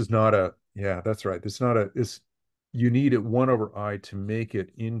this is not yeah, that's right. It's not you need it 1/I to make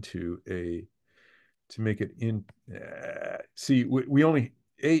it into to make it in, see, we only,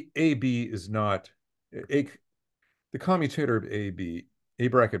 AB is not, a, the commutator of A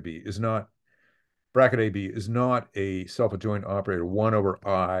bracket B is not, bracket AB is not a self-adjoint operator.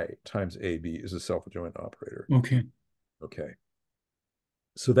 1/I times AB is a self-adjoint operator. okay. Okay.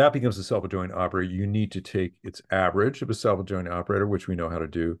 So that becomes a self-adjoint operator. You need to take its average of a self-adjoint operator, which we know how to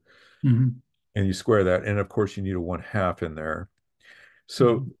do, Hmm. and you square that. And of course, you need a 1/2 in there.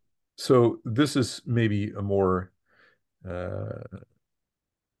 So, Hmm. so this is maybe a more, uh,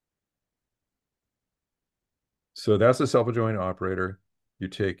 so that's a self-adjoint operator. You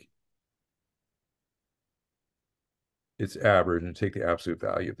take its average and take the absolute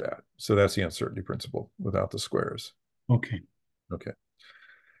value of that. So that's the uncertainty principle without the squares. Okay. Okay.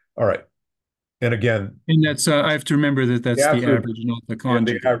 All right. And again, And that's I have to remember that the that's the absolute, average, not the yeah,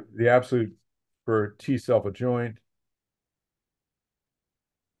 conjugate. the absolute for T self-adjoint,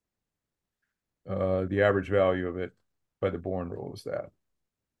 the average value of it by the Born rule is that.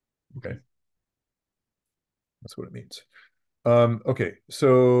 Okay. Okay. That's what it means. Okay,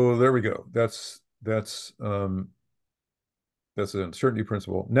 so there we go. That's an uncertainty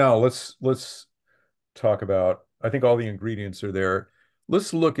principle. Now let's talk about, I think all the ingredients are there.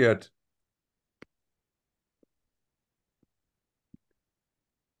 Let's look at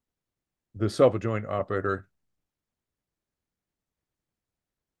the self-adjoint operator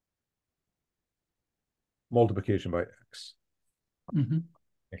multiplication by x. Hmm.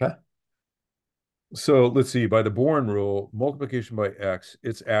 Okay. So let's see, by the Born rule, multiplication by x,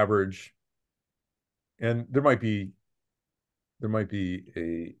 its average, and there might be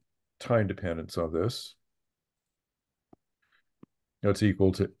a time dependence on this. That's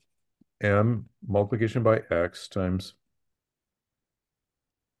equal to m multiplication by x times,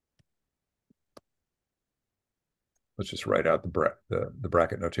 let's just write out the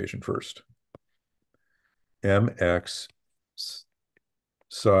bracket notation first. Mx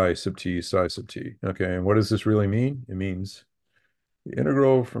psi sub t psi sub t. Okay, and what does this really mean? It means the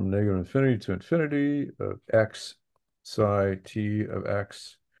integral from negative infinity to infinity of x psi t of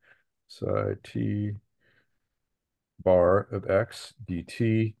x psi t bar of x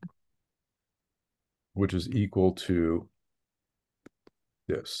dt, which is equal to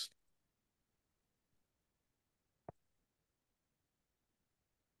this.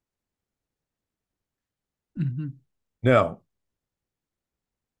 Hmm. Now,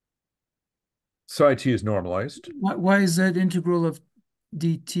 psi t is normalized. Why is that integral of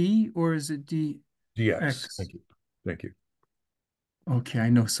dt or is it Dx. dx? Thank you. Thank you. Okay, I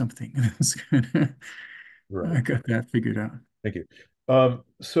know something. That's good. Right. I got that figured out. Thank you.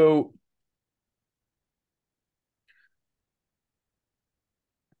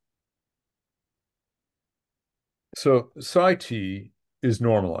 So psi t is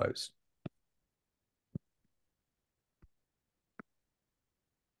normalized.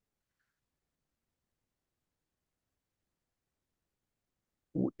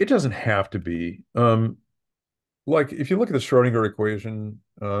 It doesn't have to be. Like if you look at the Schrodinger equation,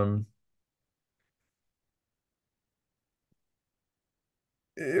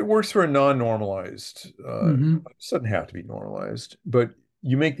 it works for a non-normalized. Hmm. It doesn't have to be normalized, but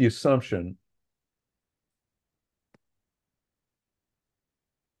you make the assumption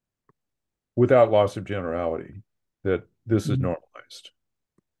without loss of generality that this is normalized.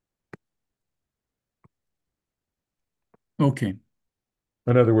 Okay.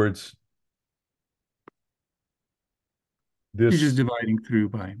 In other words, You're just this, dividing through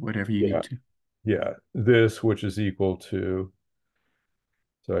by whatever you yeah, need to. yeah, this, which is equal to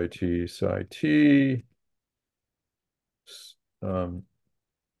psi t, um,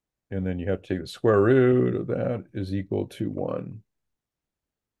 and then you have to take the square root of that is equal to 1.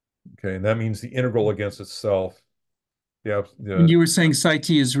 Okay, and that means the integral against itself. Yeah, And the you were saying psi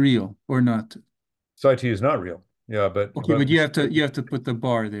t is real or not? psi t is not real. Yeah, Okay, but you have to put the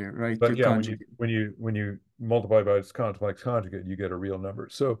bar there, right? but Your yeah, when you conjugate. when you when you multiply by its complex conjugate, you get a real number.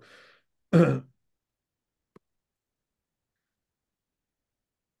 So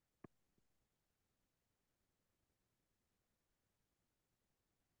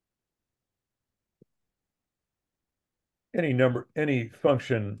any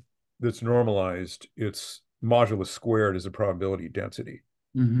function that's normalized, its modulus squared is a probability density.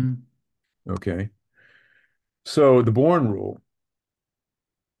 Hmm. Okay. So the Born rule,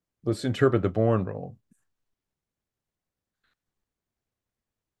 let's interpret the Born rule.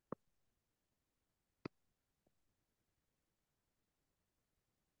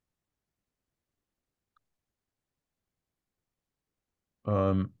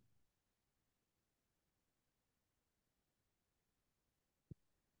 Um,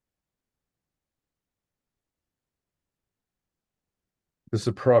 this is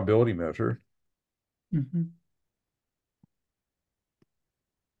a probability measure. Hmm.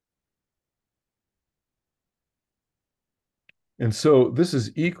 And so this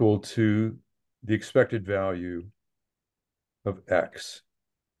is equal to the expected value of x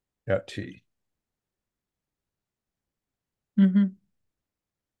at t. Hmm.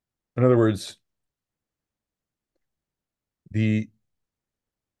 In other words, the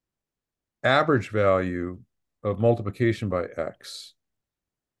average value of multiplication by x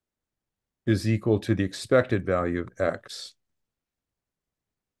is equal to the expected value of x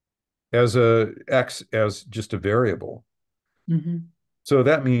as just a variable. Hmm. So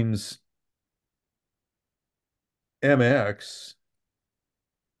that means mx,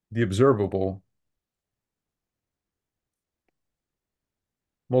 the observable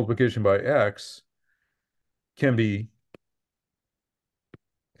multiplication by x, can be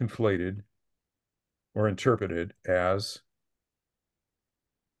conflated or interpreted as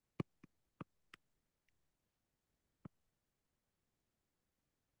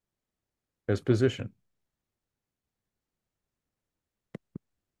position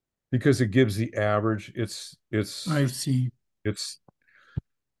because it gives the average I see. its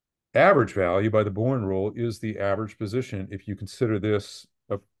average value by the Born rule is the average position if you consider this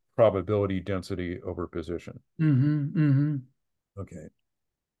a probability density over position. Hmm. Hmm. Okay.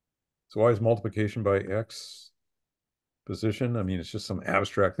 So why is multiplication by x position? I mean, it's just some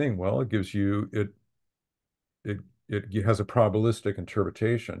abstract thing. Well, it gives you it it has a probabilistic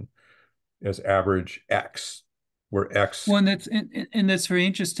interpretation as average x, where x, Well, and that's very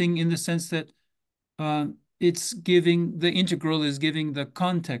interesting in the sense that it's giving the integral is giving the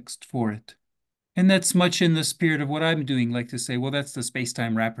context for it. And that's much in the spirit of what I'm doing, like to say, well, that's the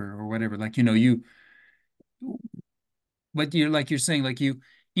space-time wrapper or whatever. Like, but you're saying, like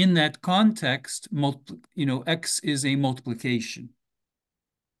in that context, X is a multiplication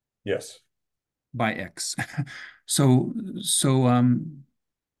yes. by X. So, so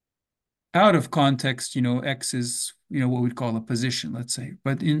out of context, X is, what we'd call a position, let's say.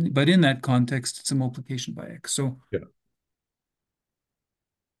 But in that context, it's a multiplication by X. So, Yeah.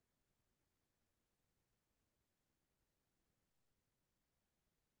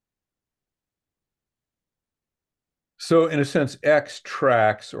 So in a sense, x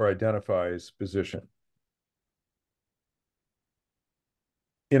tracks or identifies position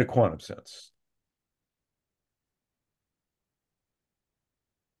in a quantum sense.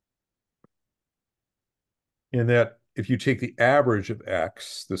 In that if you take the average of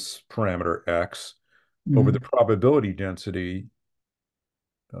x, this parameter x, over the mhm. probability density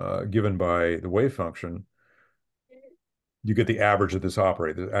given by the wave function, you get the average of this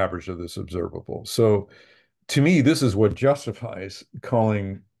operator, the average of this observable. So to me, this is what justifies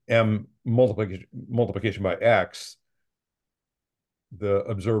calling m multiplication by x the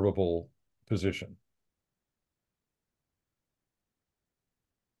observable position.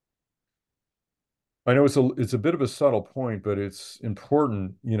 I know it's a bit of a subtle point, but it's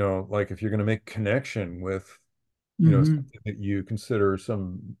important, like if you're going to make connection with, Hmm. something that you consider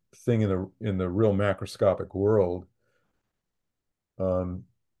some thing in the real macroscopic world, um,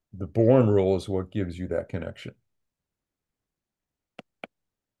 the Born rule is what gives you that connection.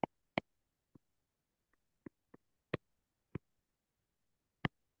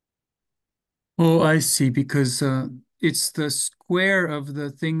 Oh, I see, because it's the square of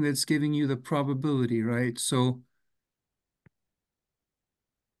the thing that's giving you the probability, right? So,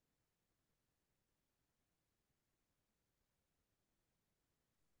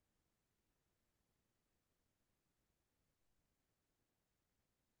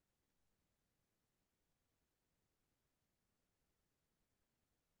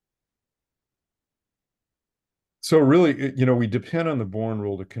 So really, we depend on the Born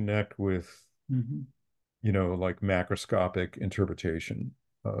rule to connect with, hmm, like macroscopic interpretation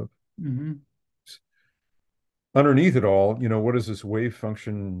of hmm. underneath it all, what is this wave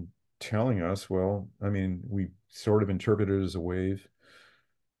function telling us? Well, I mean, we sort of interpret it as a wave,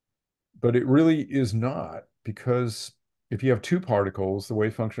 but it really is not because if you have two particles, the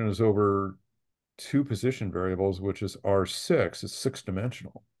wave function is over two position variables, which is R6. It's six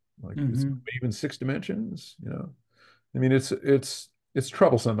dimensional. Like, is Hmm. it even six dimensions? I mean, it's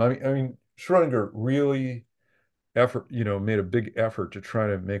troublesome. I mean, Schrodinger really made a big effort to try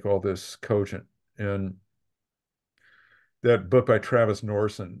to make all this cogent. And that book by Travis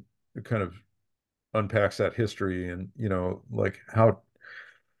Norson kind of unpacks that history and, like how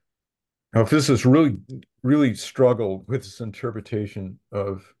physicists really struggled with this interpretation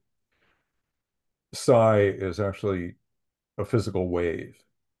of psi as actually a physical wave.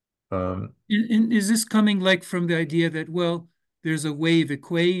 And is this coming like from the idea that, well, there's a wave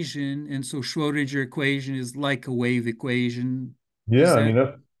equation, and so Schrodinger equation is like a wave equation? Yeah, Is I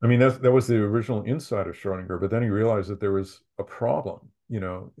that? mean that was the original insight of Schrodinger, but then he realized that there was a problem,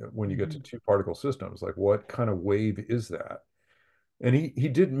 when you get to Hmm. two particle systems, like what kind of wave is that? And he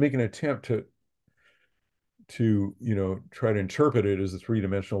did make an attempt to try to interpret it as a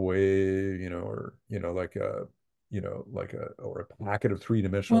three-dimensional wave, or like a or a packet of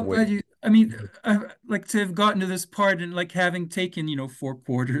three-dimensional Well, waves. I mean, like to have gotten to this part and like having taken, 4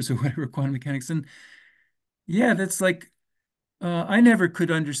 quarters or whatever quantum mechanics, and yeah, that's like I never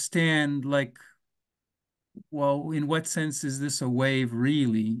could understand like, well, in what sense is this a wave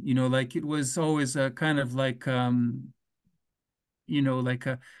really? Like it was always a kind of like like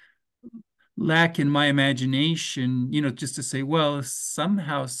a lack in my imagination, just to say, well,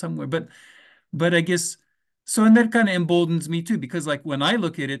 somehow, somewhere, but I guess so, and that kind of emboldens me too, because like when I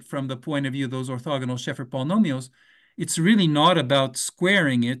look at it from the point of view of those orthogonal Sheffer polynomials, it's really not about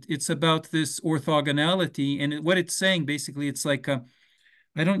squaring it. It's about this orthogonality, and what it's saying basically, it's like I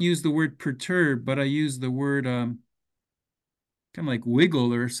don't use the word perturb, but I use the word kind of like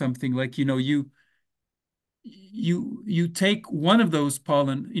wiggle or something. Like you take one of those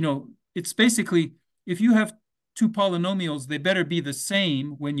it's basically if you have two polynomials, they better be the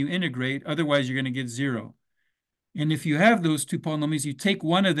same when you integrate, otherwise you're going to get zero. And if you have those two polynomials, you take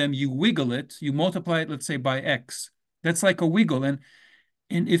one of them, you wiggle it, you multiply it, let's say by x. That's like a wiggle. And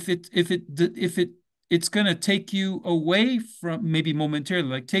if it's going to take you away from, maybe momentarily,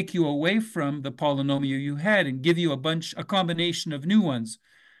 like take you away from the polynomial you had and give you a combination of new ones.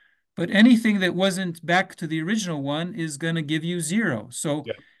 But anything that wasn't back to the original one is going to give you zero. So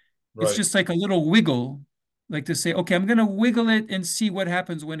Yeah, it's right. just like a little wiggle, like to say, okay, I'm going to wiggle it and see what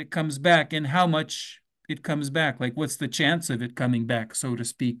happens when it comes back and how much it comes back. Like what's the chance of it coming back, so to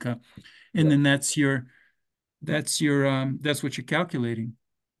speak. And Yeah, then that's what you're calculating.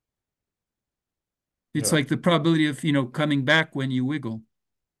 It's yeah. like the probability of, coming back when you wiggle.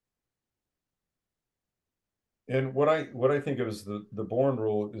 And what I think of as the Born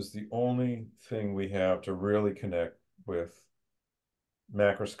rule is the only thing we have to really connect with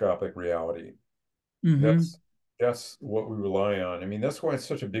macroscopic reality. Mm-hmm. That's what we rely on. I mean, that's why it's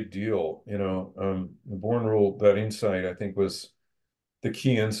such a big deal. The Born rule, that insight, I think, was the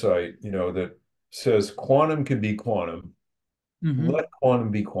key insight, that says quantum can be quantum. Mm-hmm. Let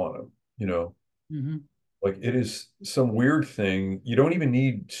quantum be quantum, you know. Mm-hmm. Like it is some weird thing. You don't even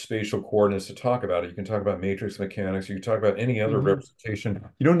need spatial coordinates to talk about it. You can talk about matrix mechanics. You can talk about any other Mm-hmm. representation.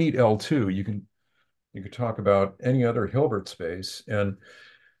 You don't need L2. You could talk about any other Hilbert space.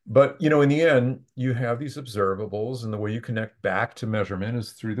 But in the end, you have these observables, and the way you connect back to measurement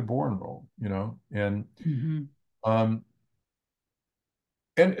is through the Born rule, Mm-hmm. um,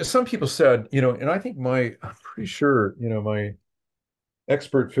 and some people said, and I'm pretty sure, my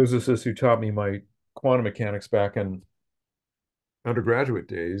expert physicist who taught me my quantum mechanics back in undergraduate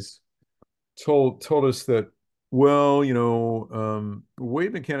days told us that, well,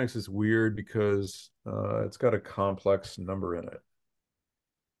 wave mechanics is weird because it's got a complex number in it.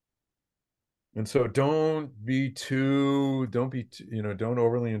 And so don't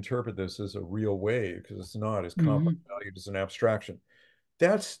overly interpret this as a real wave because it's not as complex Hmm. valued as an abstraction.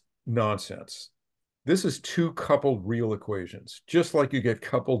 That's nonsense. This is two coupled real equations, just like you get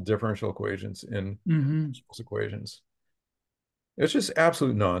coupled differential equations in Hmm. equations. It's just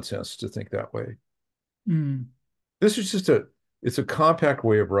absolute nonsense to think that way. Hmm. This is just it's a compact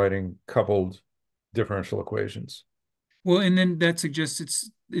way of writing coupled differential equations. Well, and then that suggests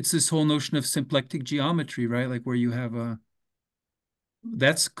it's this whole notion of symplectic geometry, right? Like where you have a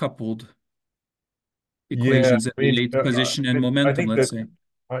that's coupled Yeah, equations that I mean, relate to position and I momentum, think let's that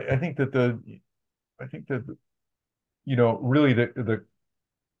say. I think that really the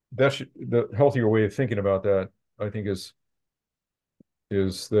healthier way of thinking about that, I think, is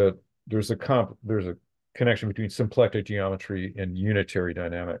that there's a connection between symplectic geometry and unitary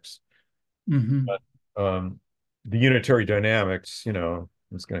dynamics. Hmm. Um, the unitary dynamics,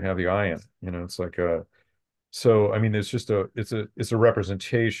 it's going to have the ion. It's like a so I mean, there's just it's a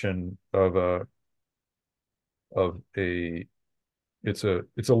representation of a it's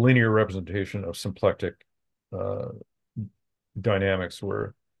a linear representation of symplectic uh, dynamics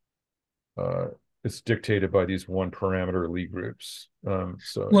where uh, it's dictated by these one parameter Lie groups.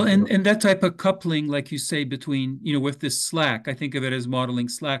 So Well, and that type of coupling, like you say, between, with this slack, I think of it as modeling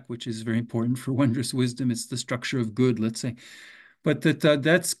slack, which is very important for wondrous wisdom. It's the structure of good, let's say. But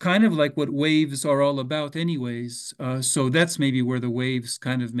that's kind of like what waves are all about anyways. So that's maybe where the waves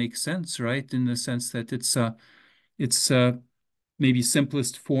kind of make sense, right? In the sense that it's maybe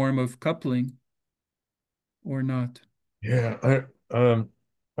simplest form of coupling or not. yeah,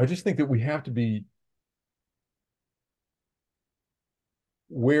 I just think that we have to be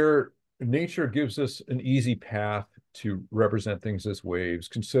where nature gives us an easy path to represent things as waves.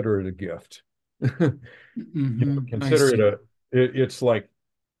 Consider it a gift. I Consider it see. it's like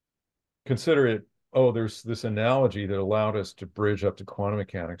consider it, oh, there's this analogy that allowed us to bridge up to quantum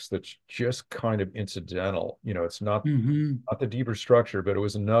mechanics that's just kind of incidental. It's Hmm. not the deeper structure, but it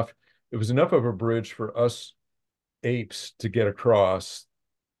was enough of a bridge for us apes to get across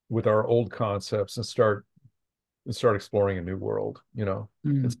with our old concepts and start exploring a new world.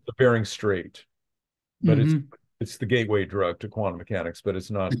 It's the Bering Strait, but Hmm. it's the gateway drug to quantum mechanics, but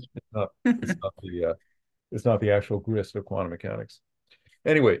it's not it's not the actual grist of quantum mechanics.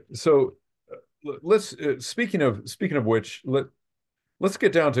 Anyway, so let's speaking of which, let's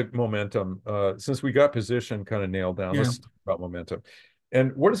get down to momentum. Since we got position kind of nailed down, Yeah. let's talk about momentum.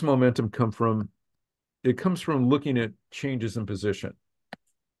 And where does momentum come from? It comes from looking at changes in position.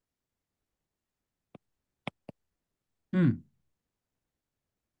 Hmm.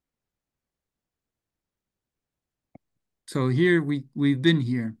 So here we've been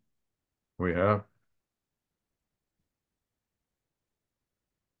here. We have.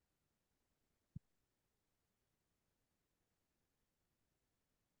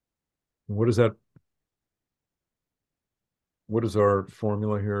 What is that? What is our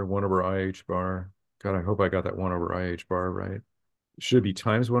formula here? 1 over IH bar. God, I hope I got that 1 over IH bar right. It should be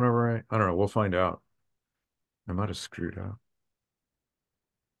times 1 over I. I don't know. We'll find out. I might have screwed up.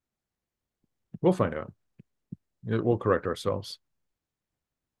 We'll find out. We'll correct ourselves.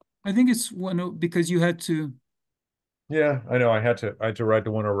 I think it's because you had to. Yeah, I know. I had to write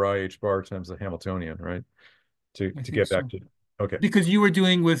the 1 over IH bar times the Hamiltonian, right? I To think get back so. to okay. Because you were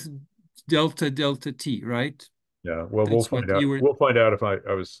doing with delta delta t, right? Yeah. Well, we'll That's find what out. you were. We'll find out if I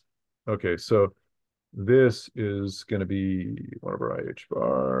was okay. So this is going to be 1 over IH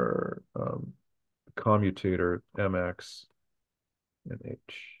bar, commutator MX and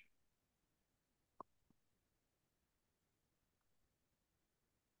H.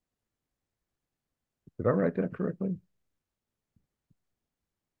 Did I write that correctly?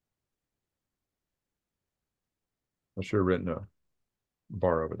 I should have written a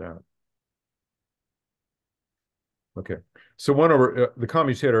bar over that. Okay. So the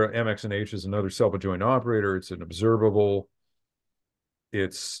commutator MX and H is another self-adjoint operator. It's an observable.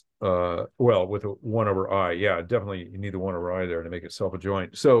 It's well with a 1 over I. Yeah, definitely you need the 1 over I there to make it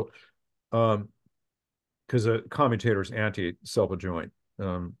self-adjoint. So um because a commutator is anti-self-adjoint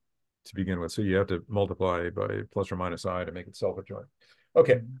um to begin with. So you have to multiply by plus or minus I to make it self-adjoint.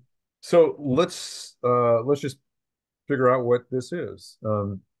 Okay. So let's just figure out what this is.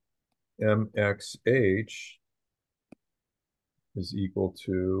 MXH is equal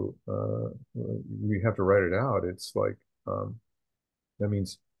to we have to write it out. It's like that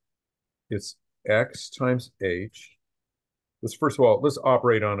means it's X times H let's first of all, let's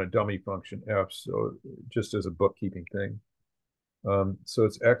operate on a dummy function f, so just as a bookkeeping thing. So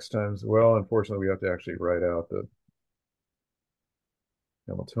it's x times, well, unfortunately, we have to actually write out the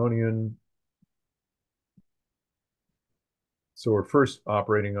Hamiltonian. So we're first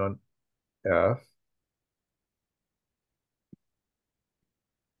operating on f.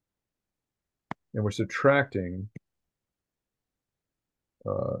 And we're subtracting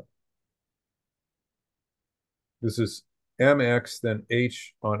this is mx, then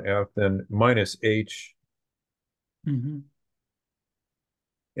h on f, then minus h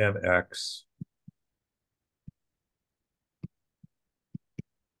mx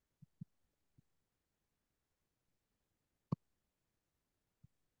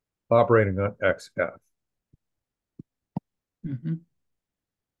operating on xf.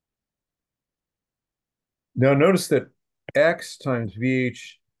 Now notice that x times vh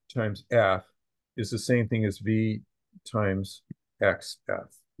times f is the same thing as v times xf.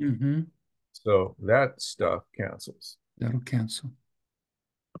 So that stuff cancels. That'll cancel.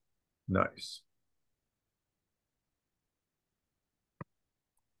 Nice.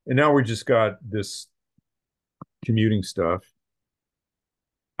 And now we just got this commuting stuff.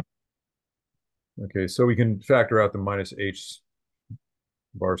 Okay, so we can factor out the minus h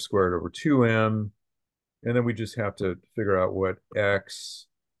bar squared over 2m. And then we just have to figure out what x,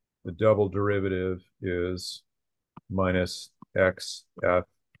 the double derivative, is minus xf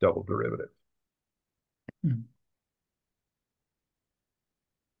double derivative.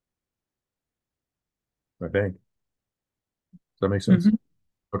 I think. Does that make sense?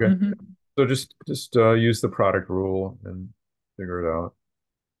 Okay. So just use the product rule and figure it out.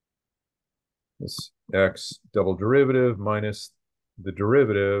 This x double derivative minus the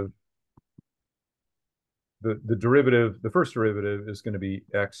derivative. The derivative, the first derivative is going to be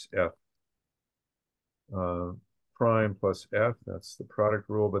xf prime plus f. That's the product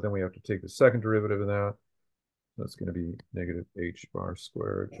rule. But then we have to take the second derivative of that. That's going to be negative h bar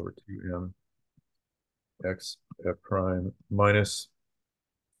squared over 2m x f prime minus.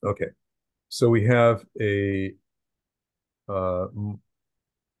 Okay, so we have a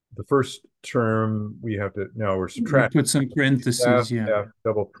the first term we have to, now we're subtracting. Put some parentheses, yeah. F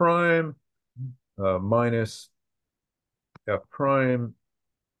double prime minus f prime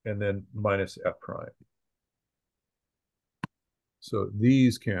and then minus f prime. So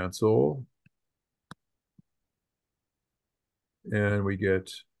these cancel. And we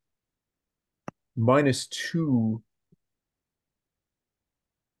get minus 2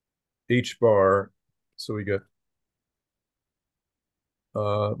 h bar. So we get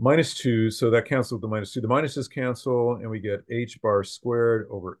minus 2. So that cancels the minus 2. The minuses cancel, and we get h bar squared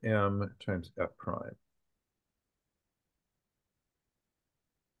over m times f prime.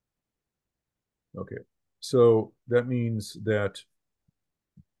 Okay, so that means that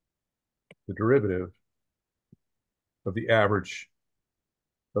the derivative of the average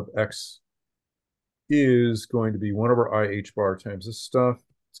of x is going to be 1 over I h bar times this stuff.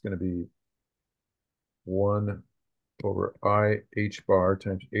 It's going to be 1 over I h bar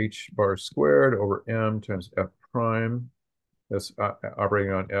times h bar squared over m times f prime. That's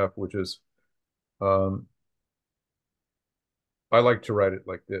operating on f, which is, I like to write it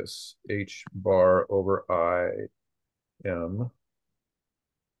like this, h bar over I m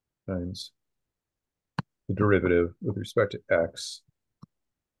times the derivative with respect to x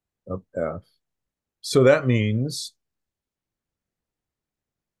of f. So that means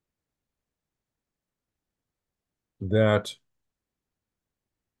that,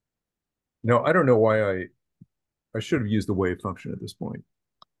 now I don't know why I should have used the wave function at this point,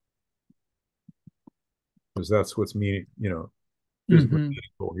 because that's what's meaning, is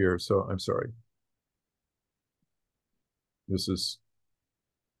meaningful here. So I'm sorry. This is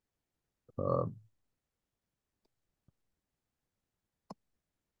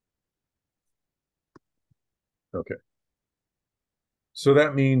okay. So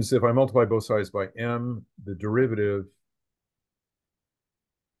that means if I multiply both sides by m, the derivative,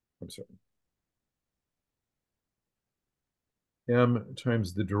 I'm sorry, m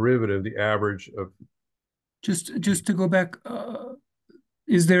times the derivative, the average of. Just to go back,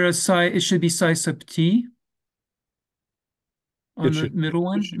 is there a psi? It should be psi sub t on the middle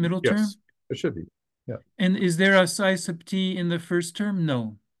one, middle term? Yes, it should be. Yeah. And is there a psi sub t in the first term?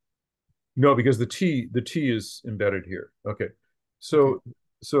 No. No, because the t is embedded here. Okay. So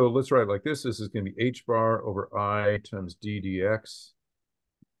let's write it like this. This is going to be h bar over I times d dx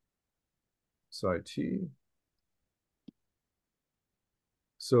psi t.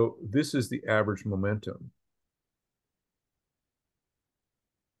 So this is the average momentum.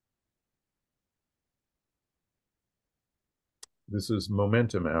 this is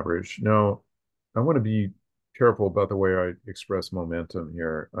momentum average. Now, I want to be careful about the way I express momentum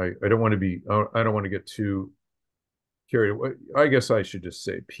here. I don't want to be, I don't want to get too carried away. I guess I should just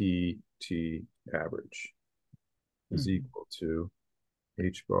say PT average is equal to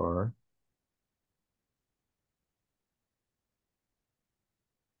H bar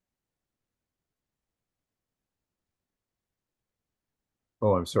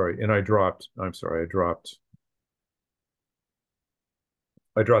oh, I'm sorry. And I'm sorry, I dropped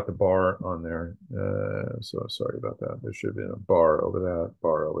the bar on there. So sorry about that. There should have been a bar over that,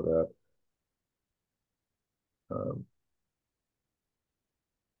 bar over that.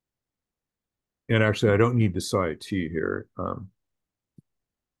 And actually, I don't need the psi t here.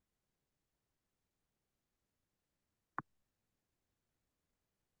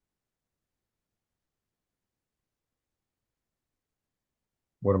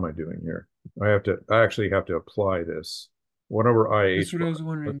 What am I doing here? I actually have to apply this. 1 over I That's H what I bar. was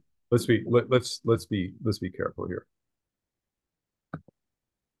wondering. Let's be careful here.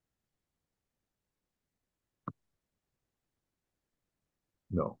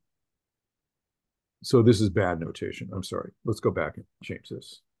 No. So this is bad notation. I'm sorry. Let's go back and change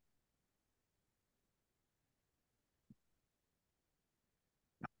this.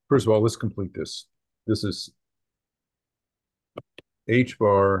 First of all, let's complete this. This is H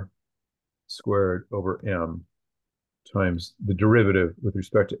bar squared over M times the derivative with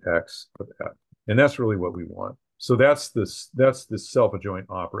respect to X of F. And that's really what we want. So that's this self-adjoint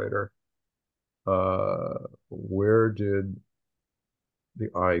operator. Where did the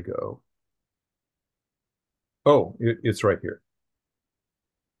I go? Oh, it's right here.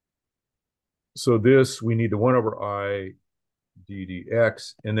 So this, we need the 1 over I d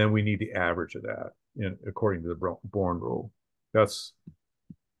dx, and then we need the average of that according to the Born rule.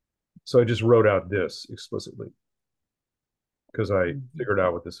 So I just wrote out this explicitly because I figured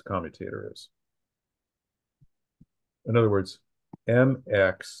out what this commutator is. In other words,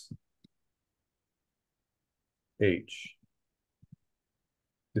 mx h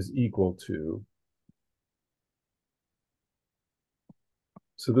is equal to,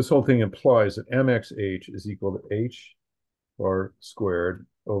 so this whole thing implies that mxh is equal to h bar squared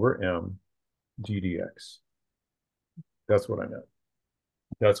over m d dx. That's what I meant.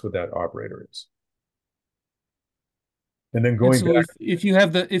 That's what that operator is. And then And going so back, if you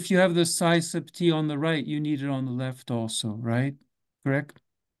have the psi sub t on the right, you need it on the left also, right? Correct?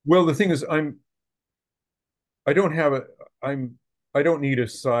 well, the thing is, I don't have a, I'm, I don't need a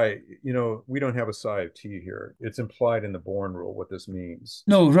psi, we don't have a psi of t here. It's implied in the Born rule what this means.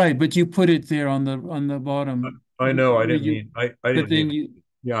 No, right, but you put it there on the bottom I know I where didn't you mean, I but didn't mean, then you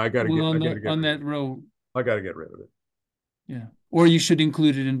yeah, well I on gotta the get on rid of that it. row, I gotta get rid of it. yeah. Or you should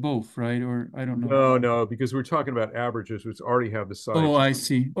include it in both, right? Or I don't know. No, because we're talking about averages, which already have the psi of Oh, t. I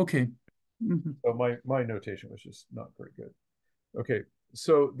see. Okay. Mhm. So my notation was just not very good. Okay,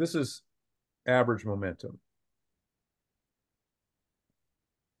 so this is average momentum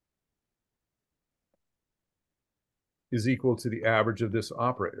is equal to the average of this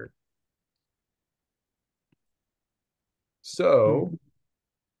operator. So Mhm.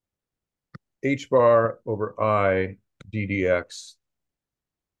 h bar over I d dx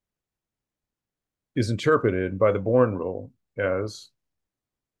is interpreted by the Born rule as,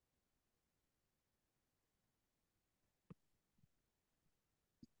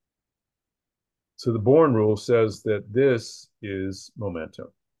 so the Born rule says that this is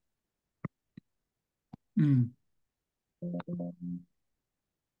momentum. Mm.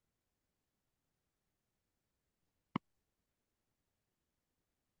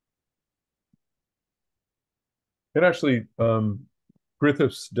 And actually,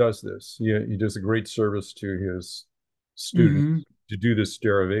 Griffiths does this. He does a great service to his students Hmm. to do this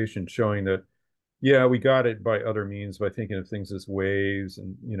derivation, showing that, yeah, we got it by other means, by thinking of things as waves,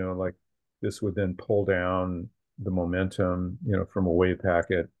 and like this would then pull down the momentum, from a wave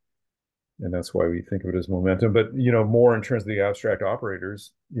packet, and that's why we think of it as momentum. But more in terms of the abstract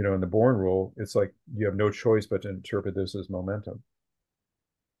operators, in the Born rule, it's like you have no choice but to interpret this as momentum.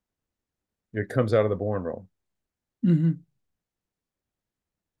 It comes out of the Born rule. Hmm.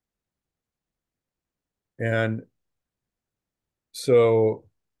 And so,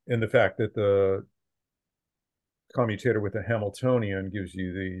 in the fact that the commutator with a Hamiltonian gives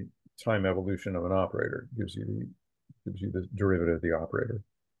you the time evolution of an operator, gives you the derivative of the operator.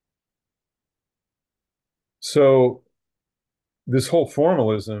 So this whole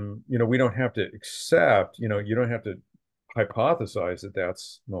formalism, we don't have to accept, you don't have to hypothesize that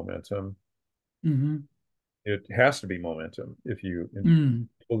that's momentum. Hmm. It has to be momentum if you Mm.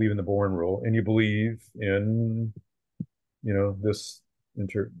 believe in the Born rule and you believe in this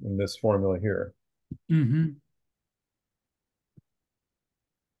in this formula here. Mm-hmm.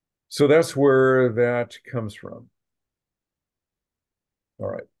 So that's where that comes from. All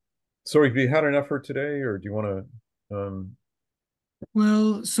right. So have you had enough for today, or do you want to?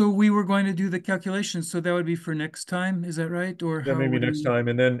 Well, so we were going to do the calculations, so that would be for next time, is that right? Or Yeah, how maybe would next we? time,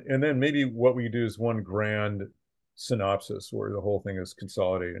 and then maybe what we do is one grand synopsis where the whole thing is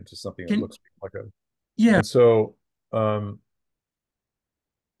consolidated into something that Can looks like a. Yeah. And um,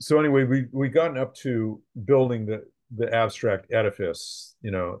 so anyway, we gotten up to building the abstract edifice,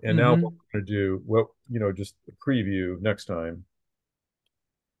 and now what Mm-hmm. we're going to do, well, just a preview next time.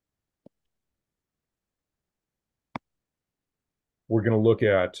 We're going to look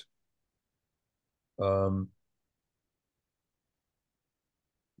at um,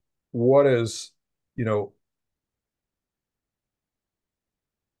 what is, you know,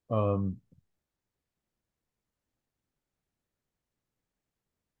 um,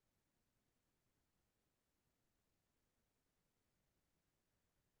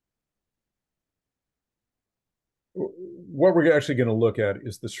 what we're actually going to look at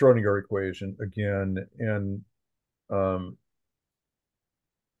is the Schrodinger equation again, um,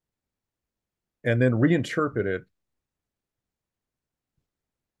 and then reinterpret it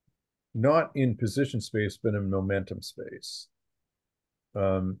not in position space, but in momentum space.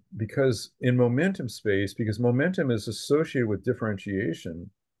 Because in momentum space, because momentum is associated with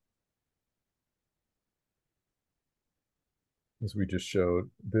differentiation, as we just showed,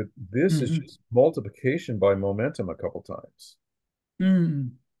 that this is Mm-hmm. just multiplication by momentum a couple times.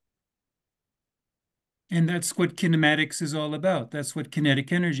 Mm. And that's what kinematics is all about. That's what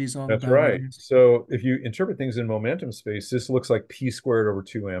kinetic energy is all That's about, I right. guess. So if you interpret things in momentum space, this looks like p squared over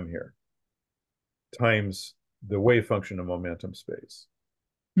 2m here, times the wave function of momentum space.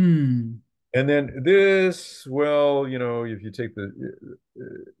 Hmm. And then this, well, if you take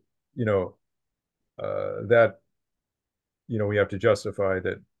you know, that, we have to justify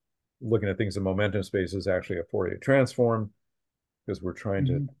that looking at things in momentum space is actually a Fourier transform because we're trying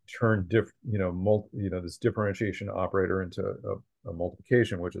to Mm-hmm. turn this differentiation operator into a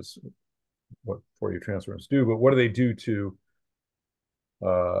multiplication, which is what Fourier transforms do. But what do they do to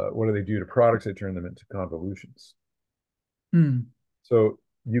products? They turn them into convolutions. Hmm. So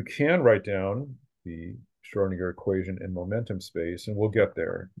you can write down the Schrodinger equation in momentum space, and we'll get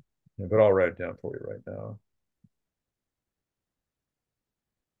there. But I'll write it down for you right now.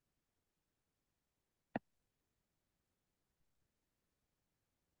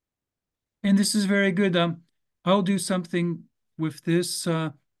 And this is very good. I'll do something with this.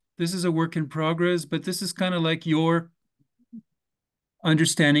 This is a work in progress, but this is kind of like your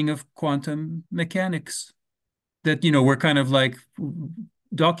understanding of quantum mechanics that, we're kind of like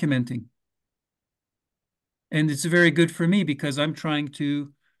documenting. And it's very good for me because I'm trying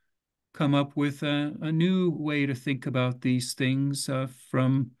to come up with a new way to think about these things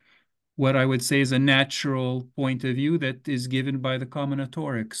from what I would say is a natural point of view that is given by the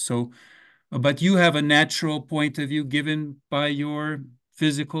combinatorics. So, but you have a natural point of view given by your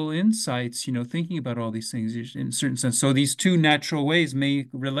physical insights, thinking about all these things in a certain sense. So these two natural ways may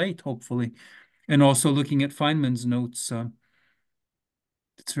relate, hopefully. And also looking at Feynman's notes,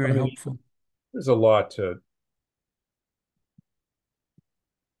 it's I very mean, helpful. there's a lot to.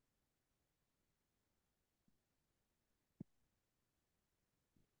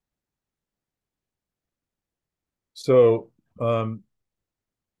 So, and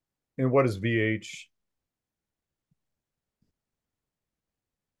what is VH?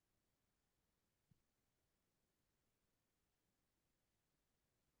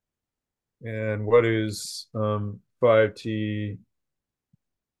 And what is 5t?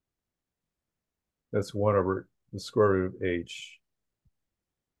 That's 1 over the square root of h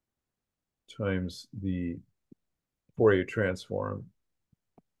times the Fourier transform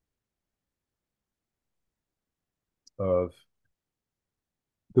of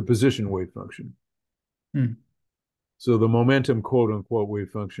the position wave function. Hmm. So the momentum quote unquote wave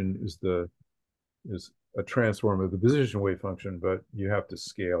function is a transform of the position wave function, but you have to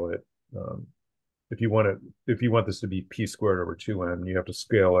scale it. Um, if you want this to be p squared over 2m, you have to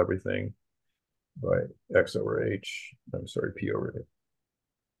scale everything by x over h. I'm sorry, p over h.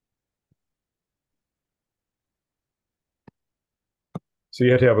 So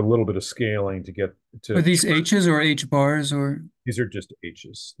you have to have a little bit of scaling to get Are to. these H's or H bars or? These are just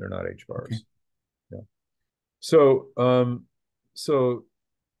h's. They're not h Okay. bars. Yeah. So so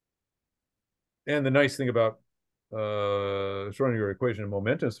and the nice thing about Schrodinger equation in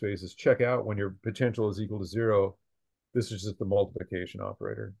momentum space is check out when your potential is equal to 0. This is just the multiplication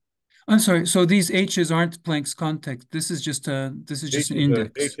operator. I'm sorry. So these H's aren't Planck's constant. This is just an H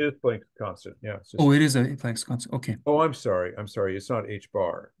index. is Planck's constant. Yeah, it's Oh, just. it is a Planck's constant. Okay. Oh, I'm sorry. I'm sorry. It's not H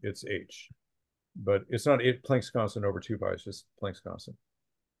bar. It's H, but it's not Planck's constant over 2 pi. It's just Planck's constant.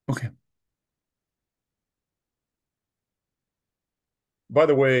 Okay. By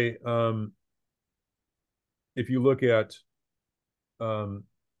the way, if you look at the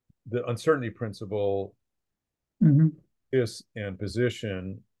uncertainty principle, Hmm. is and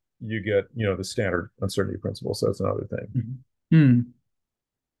position, you get, the standard uncertainty principle. So that's another thing. Hmm. Hmm.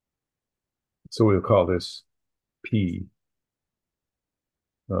 So we'll call this P,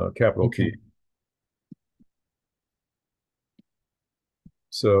 capital P. Okay.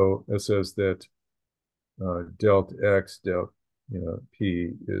 So it says that delta X, delta,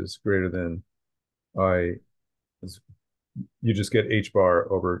 P is greater than I. You just get H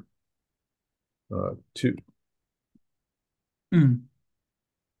bar over 2. Hmm.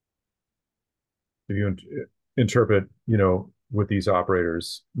 If you interpret, with these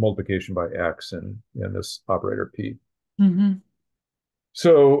operators, multiplication by X and this operator P. Hmm.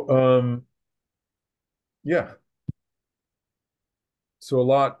 So, yeah. So a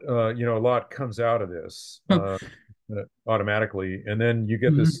lot comes out of this Oh. automatically, and then you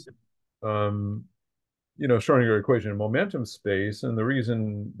get Hmm. this, um, Schrodinger equation in momentum space. And the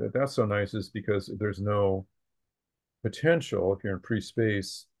reason that that's so nice is because there's no potential. If you're in free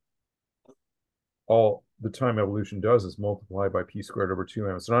space, all the time evolution does is multiply by p squared over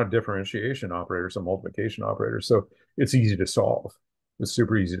 2m. It's not a differentiation operator, it's a multiplication operator. So it's easy to solve. It's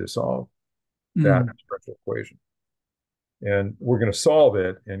super easy to solve that Hmm. differential equation. And we're going to solve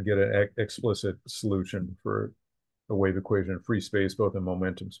it and get an explicit solution for a wave equation in free space, both in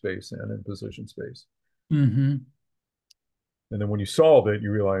momentum space and in position space. Hmm. And then when you solve it,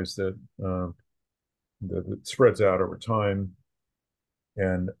 you realize that it spreads out over time,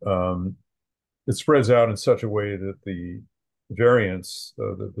 and it spreads out in such a way that the variance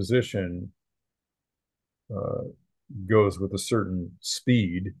of the position uh, goes with a certain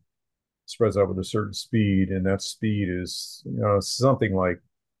speed, spreads out with a certain speed, and that speed is, something like,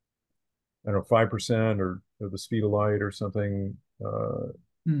 I don't know, 5% or of the speed of light or something,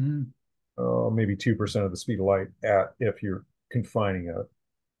 Hmm. maybe 2% of the speed of light at if you're confining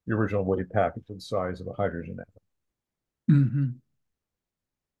the original wave packet to the size of a hydrogen atom. Hmm.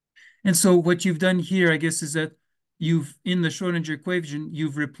 And so what you've done here, I guess, is that in the Schrodinger equation,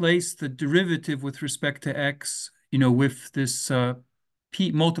 you've replaced the derivative with respect to x, with this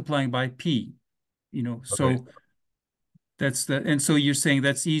p multiplying by p, Right. so and so you're saying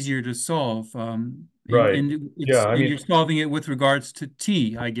that's easier to solve, Right. Yeah. I and mean, you're solving it with regards to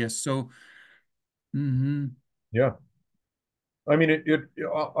t, I guess. So, hmm. yeah. I mean, it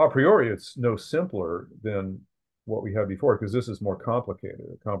a priori, it's no simpler than what we had before because this is more complicated.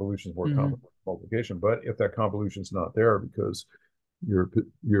 The convolution is more Hmm. complicated than multiplication. But if that convolution is not there because your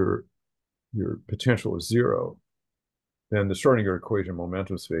your your potential is zero, then the Schrodinger equation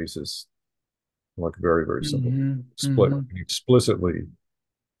momentum space is like very, very simple. Hmm. Split Hmm. explicitly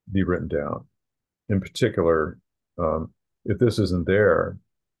be written down. In particular, if this isn't there,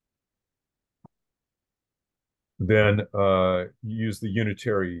 then you use the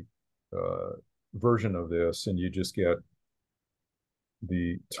unitary uh, version of this, and you just get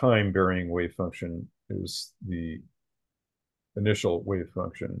the time varying wave function is the initial wave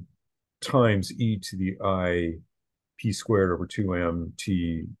function times e to the I p squared over 2m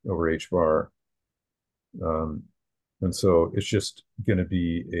t over h bar. Um, and so it's just going to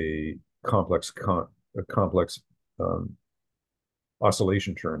be a complex um,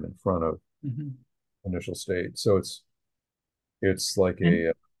 oscillation term in front of Hmm. initial state. So it's like And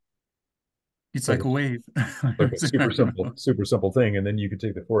a it's like like a a wave. like a super simple thing, and then you can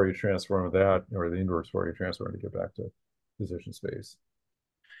take the Fourier transform of that, or the inverse Fourier transform, to get back to position space.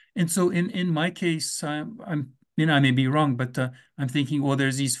 And so in my case, I may be wrong, but I'm thinking, well,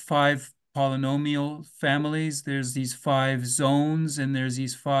 there's these five polynomial families, there's these five zones, and there's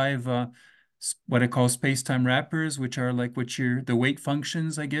these five what I call space-time wrappers, which are like the weight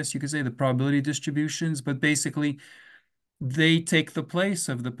functions, I guess you could say, the probability distributions. But basically, they take the place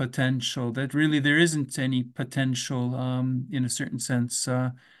of the potential. That really there isn't any potential in a certain sense.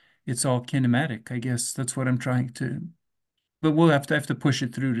 It's all kinematic, I guess. That's what I'm trying to. But we'll have to push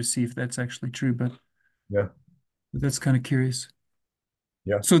it through to see if that's actually true. Yeah, But that's kind of curious.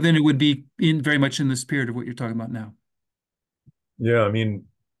 yeah, So then it would be in very much in the spirit of what you're talking about now. yeah. I mean,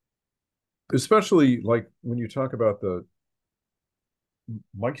 especially like when you talk about the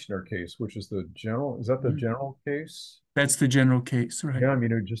Meixner case, which is the general, is that the Mhm. general case? That's the general case, right? Yeah, I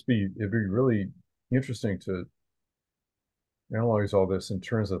mean, it'd be really interesting to analyze all this in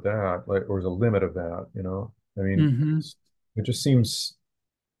terms of that, like, or the limit of that, you know? I mean, Hmm. it just seems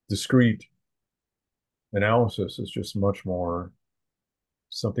discrete analysis is just much more,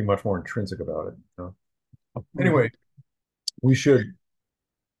 something much more intrinsic about it, you know? Anyway, Right. we should,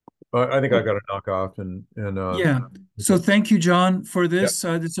 I think I got to knock off and Yeah. So thank you, John, for yeah, this.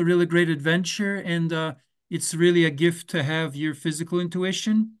 It's a really great adventure, and it's really a gift to have your physical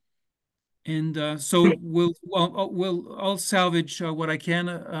intuition. And so I'll salvage what I can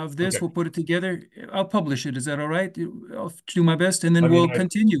of this. okay. We'll put it together. I'll publish it. Is that all right? I'll do my best, and then I mean, we'll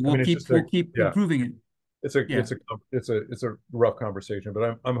continue. I We'll mean, it's keep just we'll a, keep yeah, improving it. Yeah. it's a rough conversation,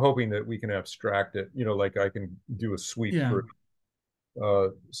 but I'm hoping that we can abstract it, you know, like I can do a sweep Yeah. through,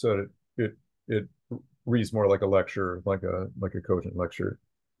 so that it reads more like a lecture, like a cogent lecture.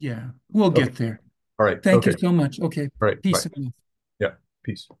 Yeah. We'll Okay. get there. All right. Thank you Okay. so much. Okay. All right. Bye. Peace and love. Yeah.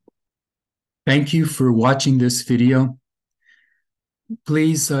 Peace. Thank you for watching this video.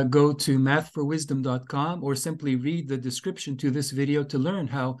 Please go to mathforwisdom.com or simply read the description to this video to learn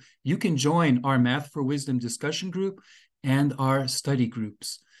how you can join our Math for Wisdom discussion group and our study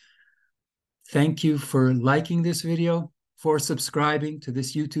groups. Thank you for liking this video, for subscribing to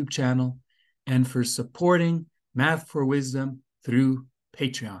this YouTube channel, and for supporting Math for Wisdom through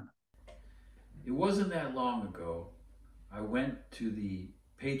Patreon. It wasn't that long ago, I went to the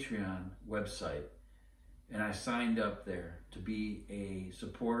Patreon website and I signed up there to be a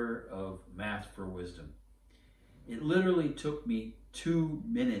supporter of Math for Wisdom. It literally took me 2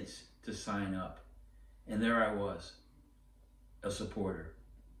 minutes to sign up, and there I was, a supporter.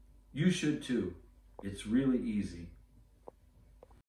 You should too. It's really easy.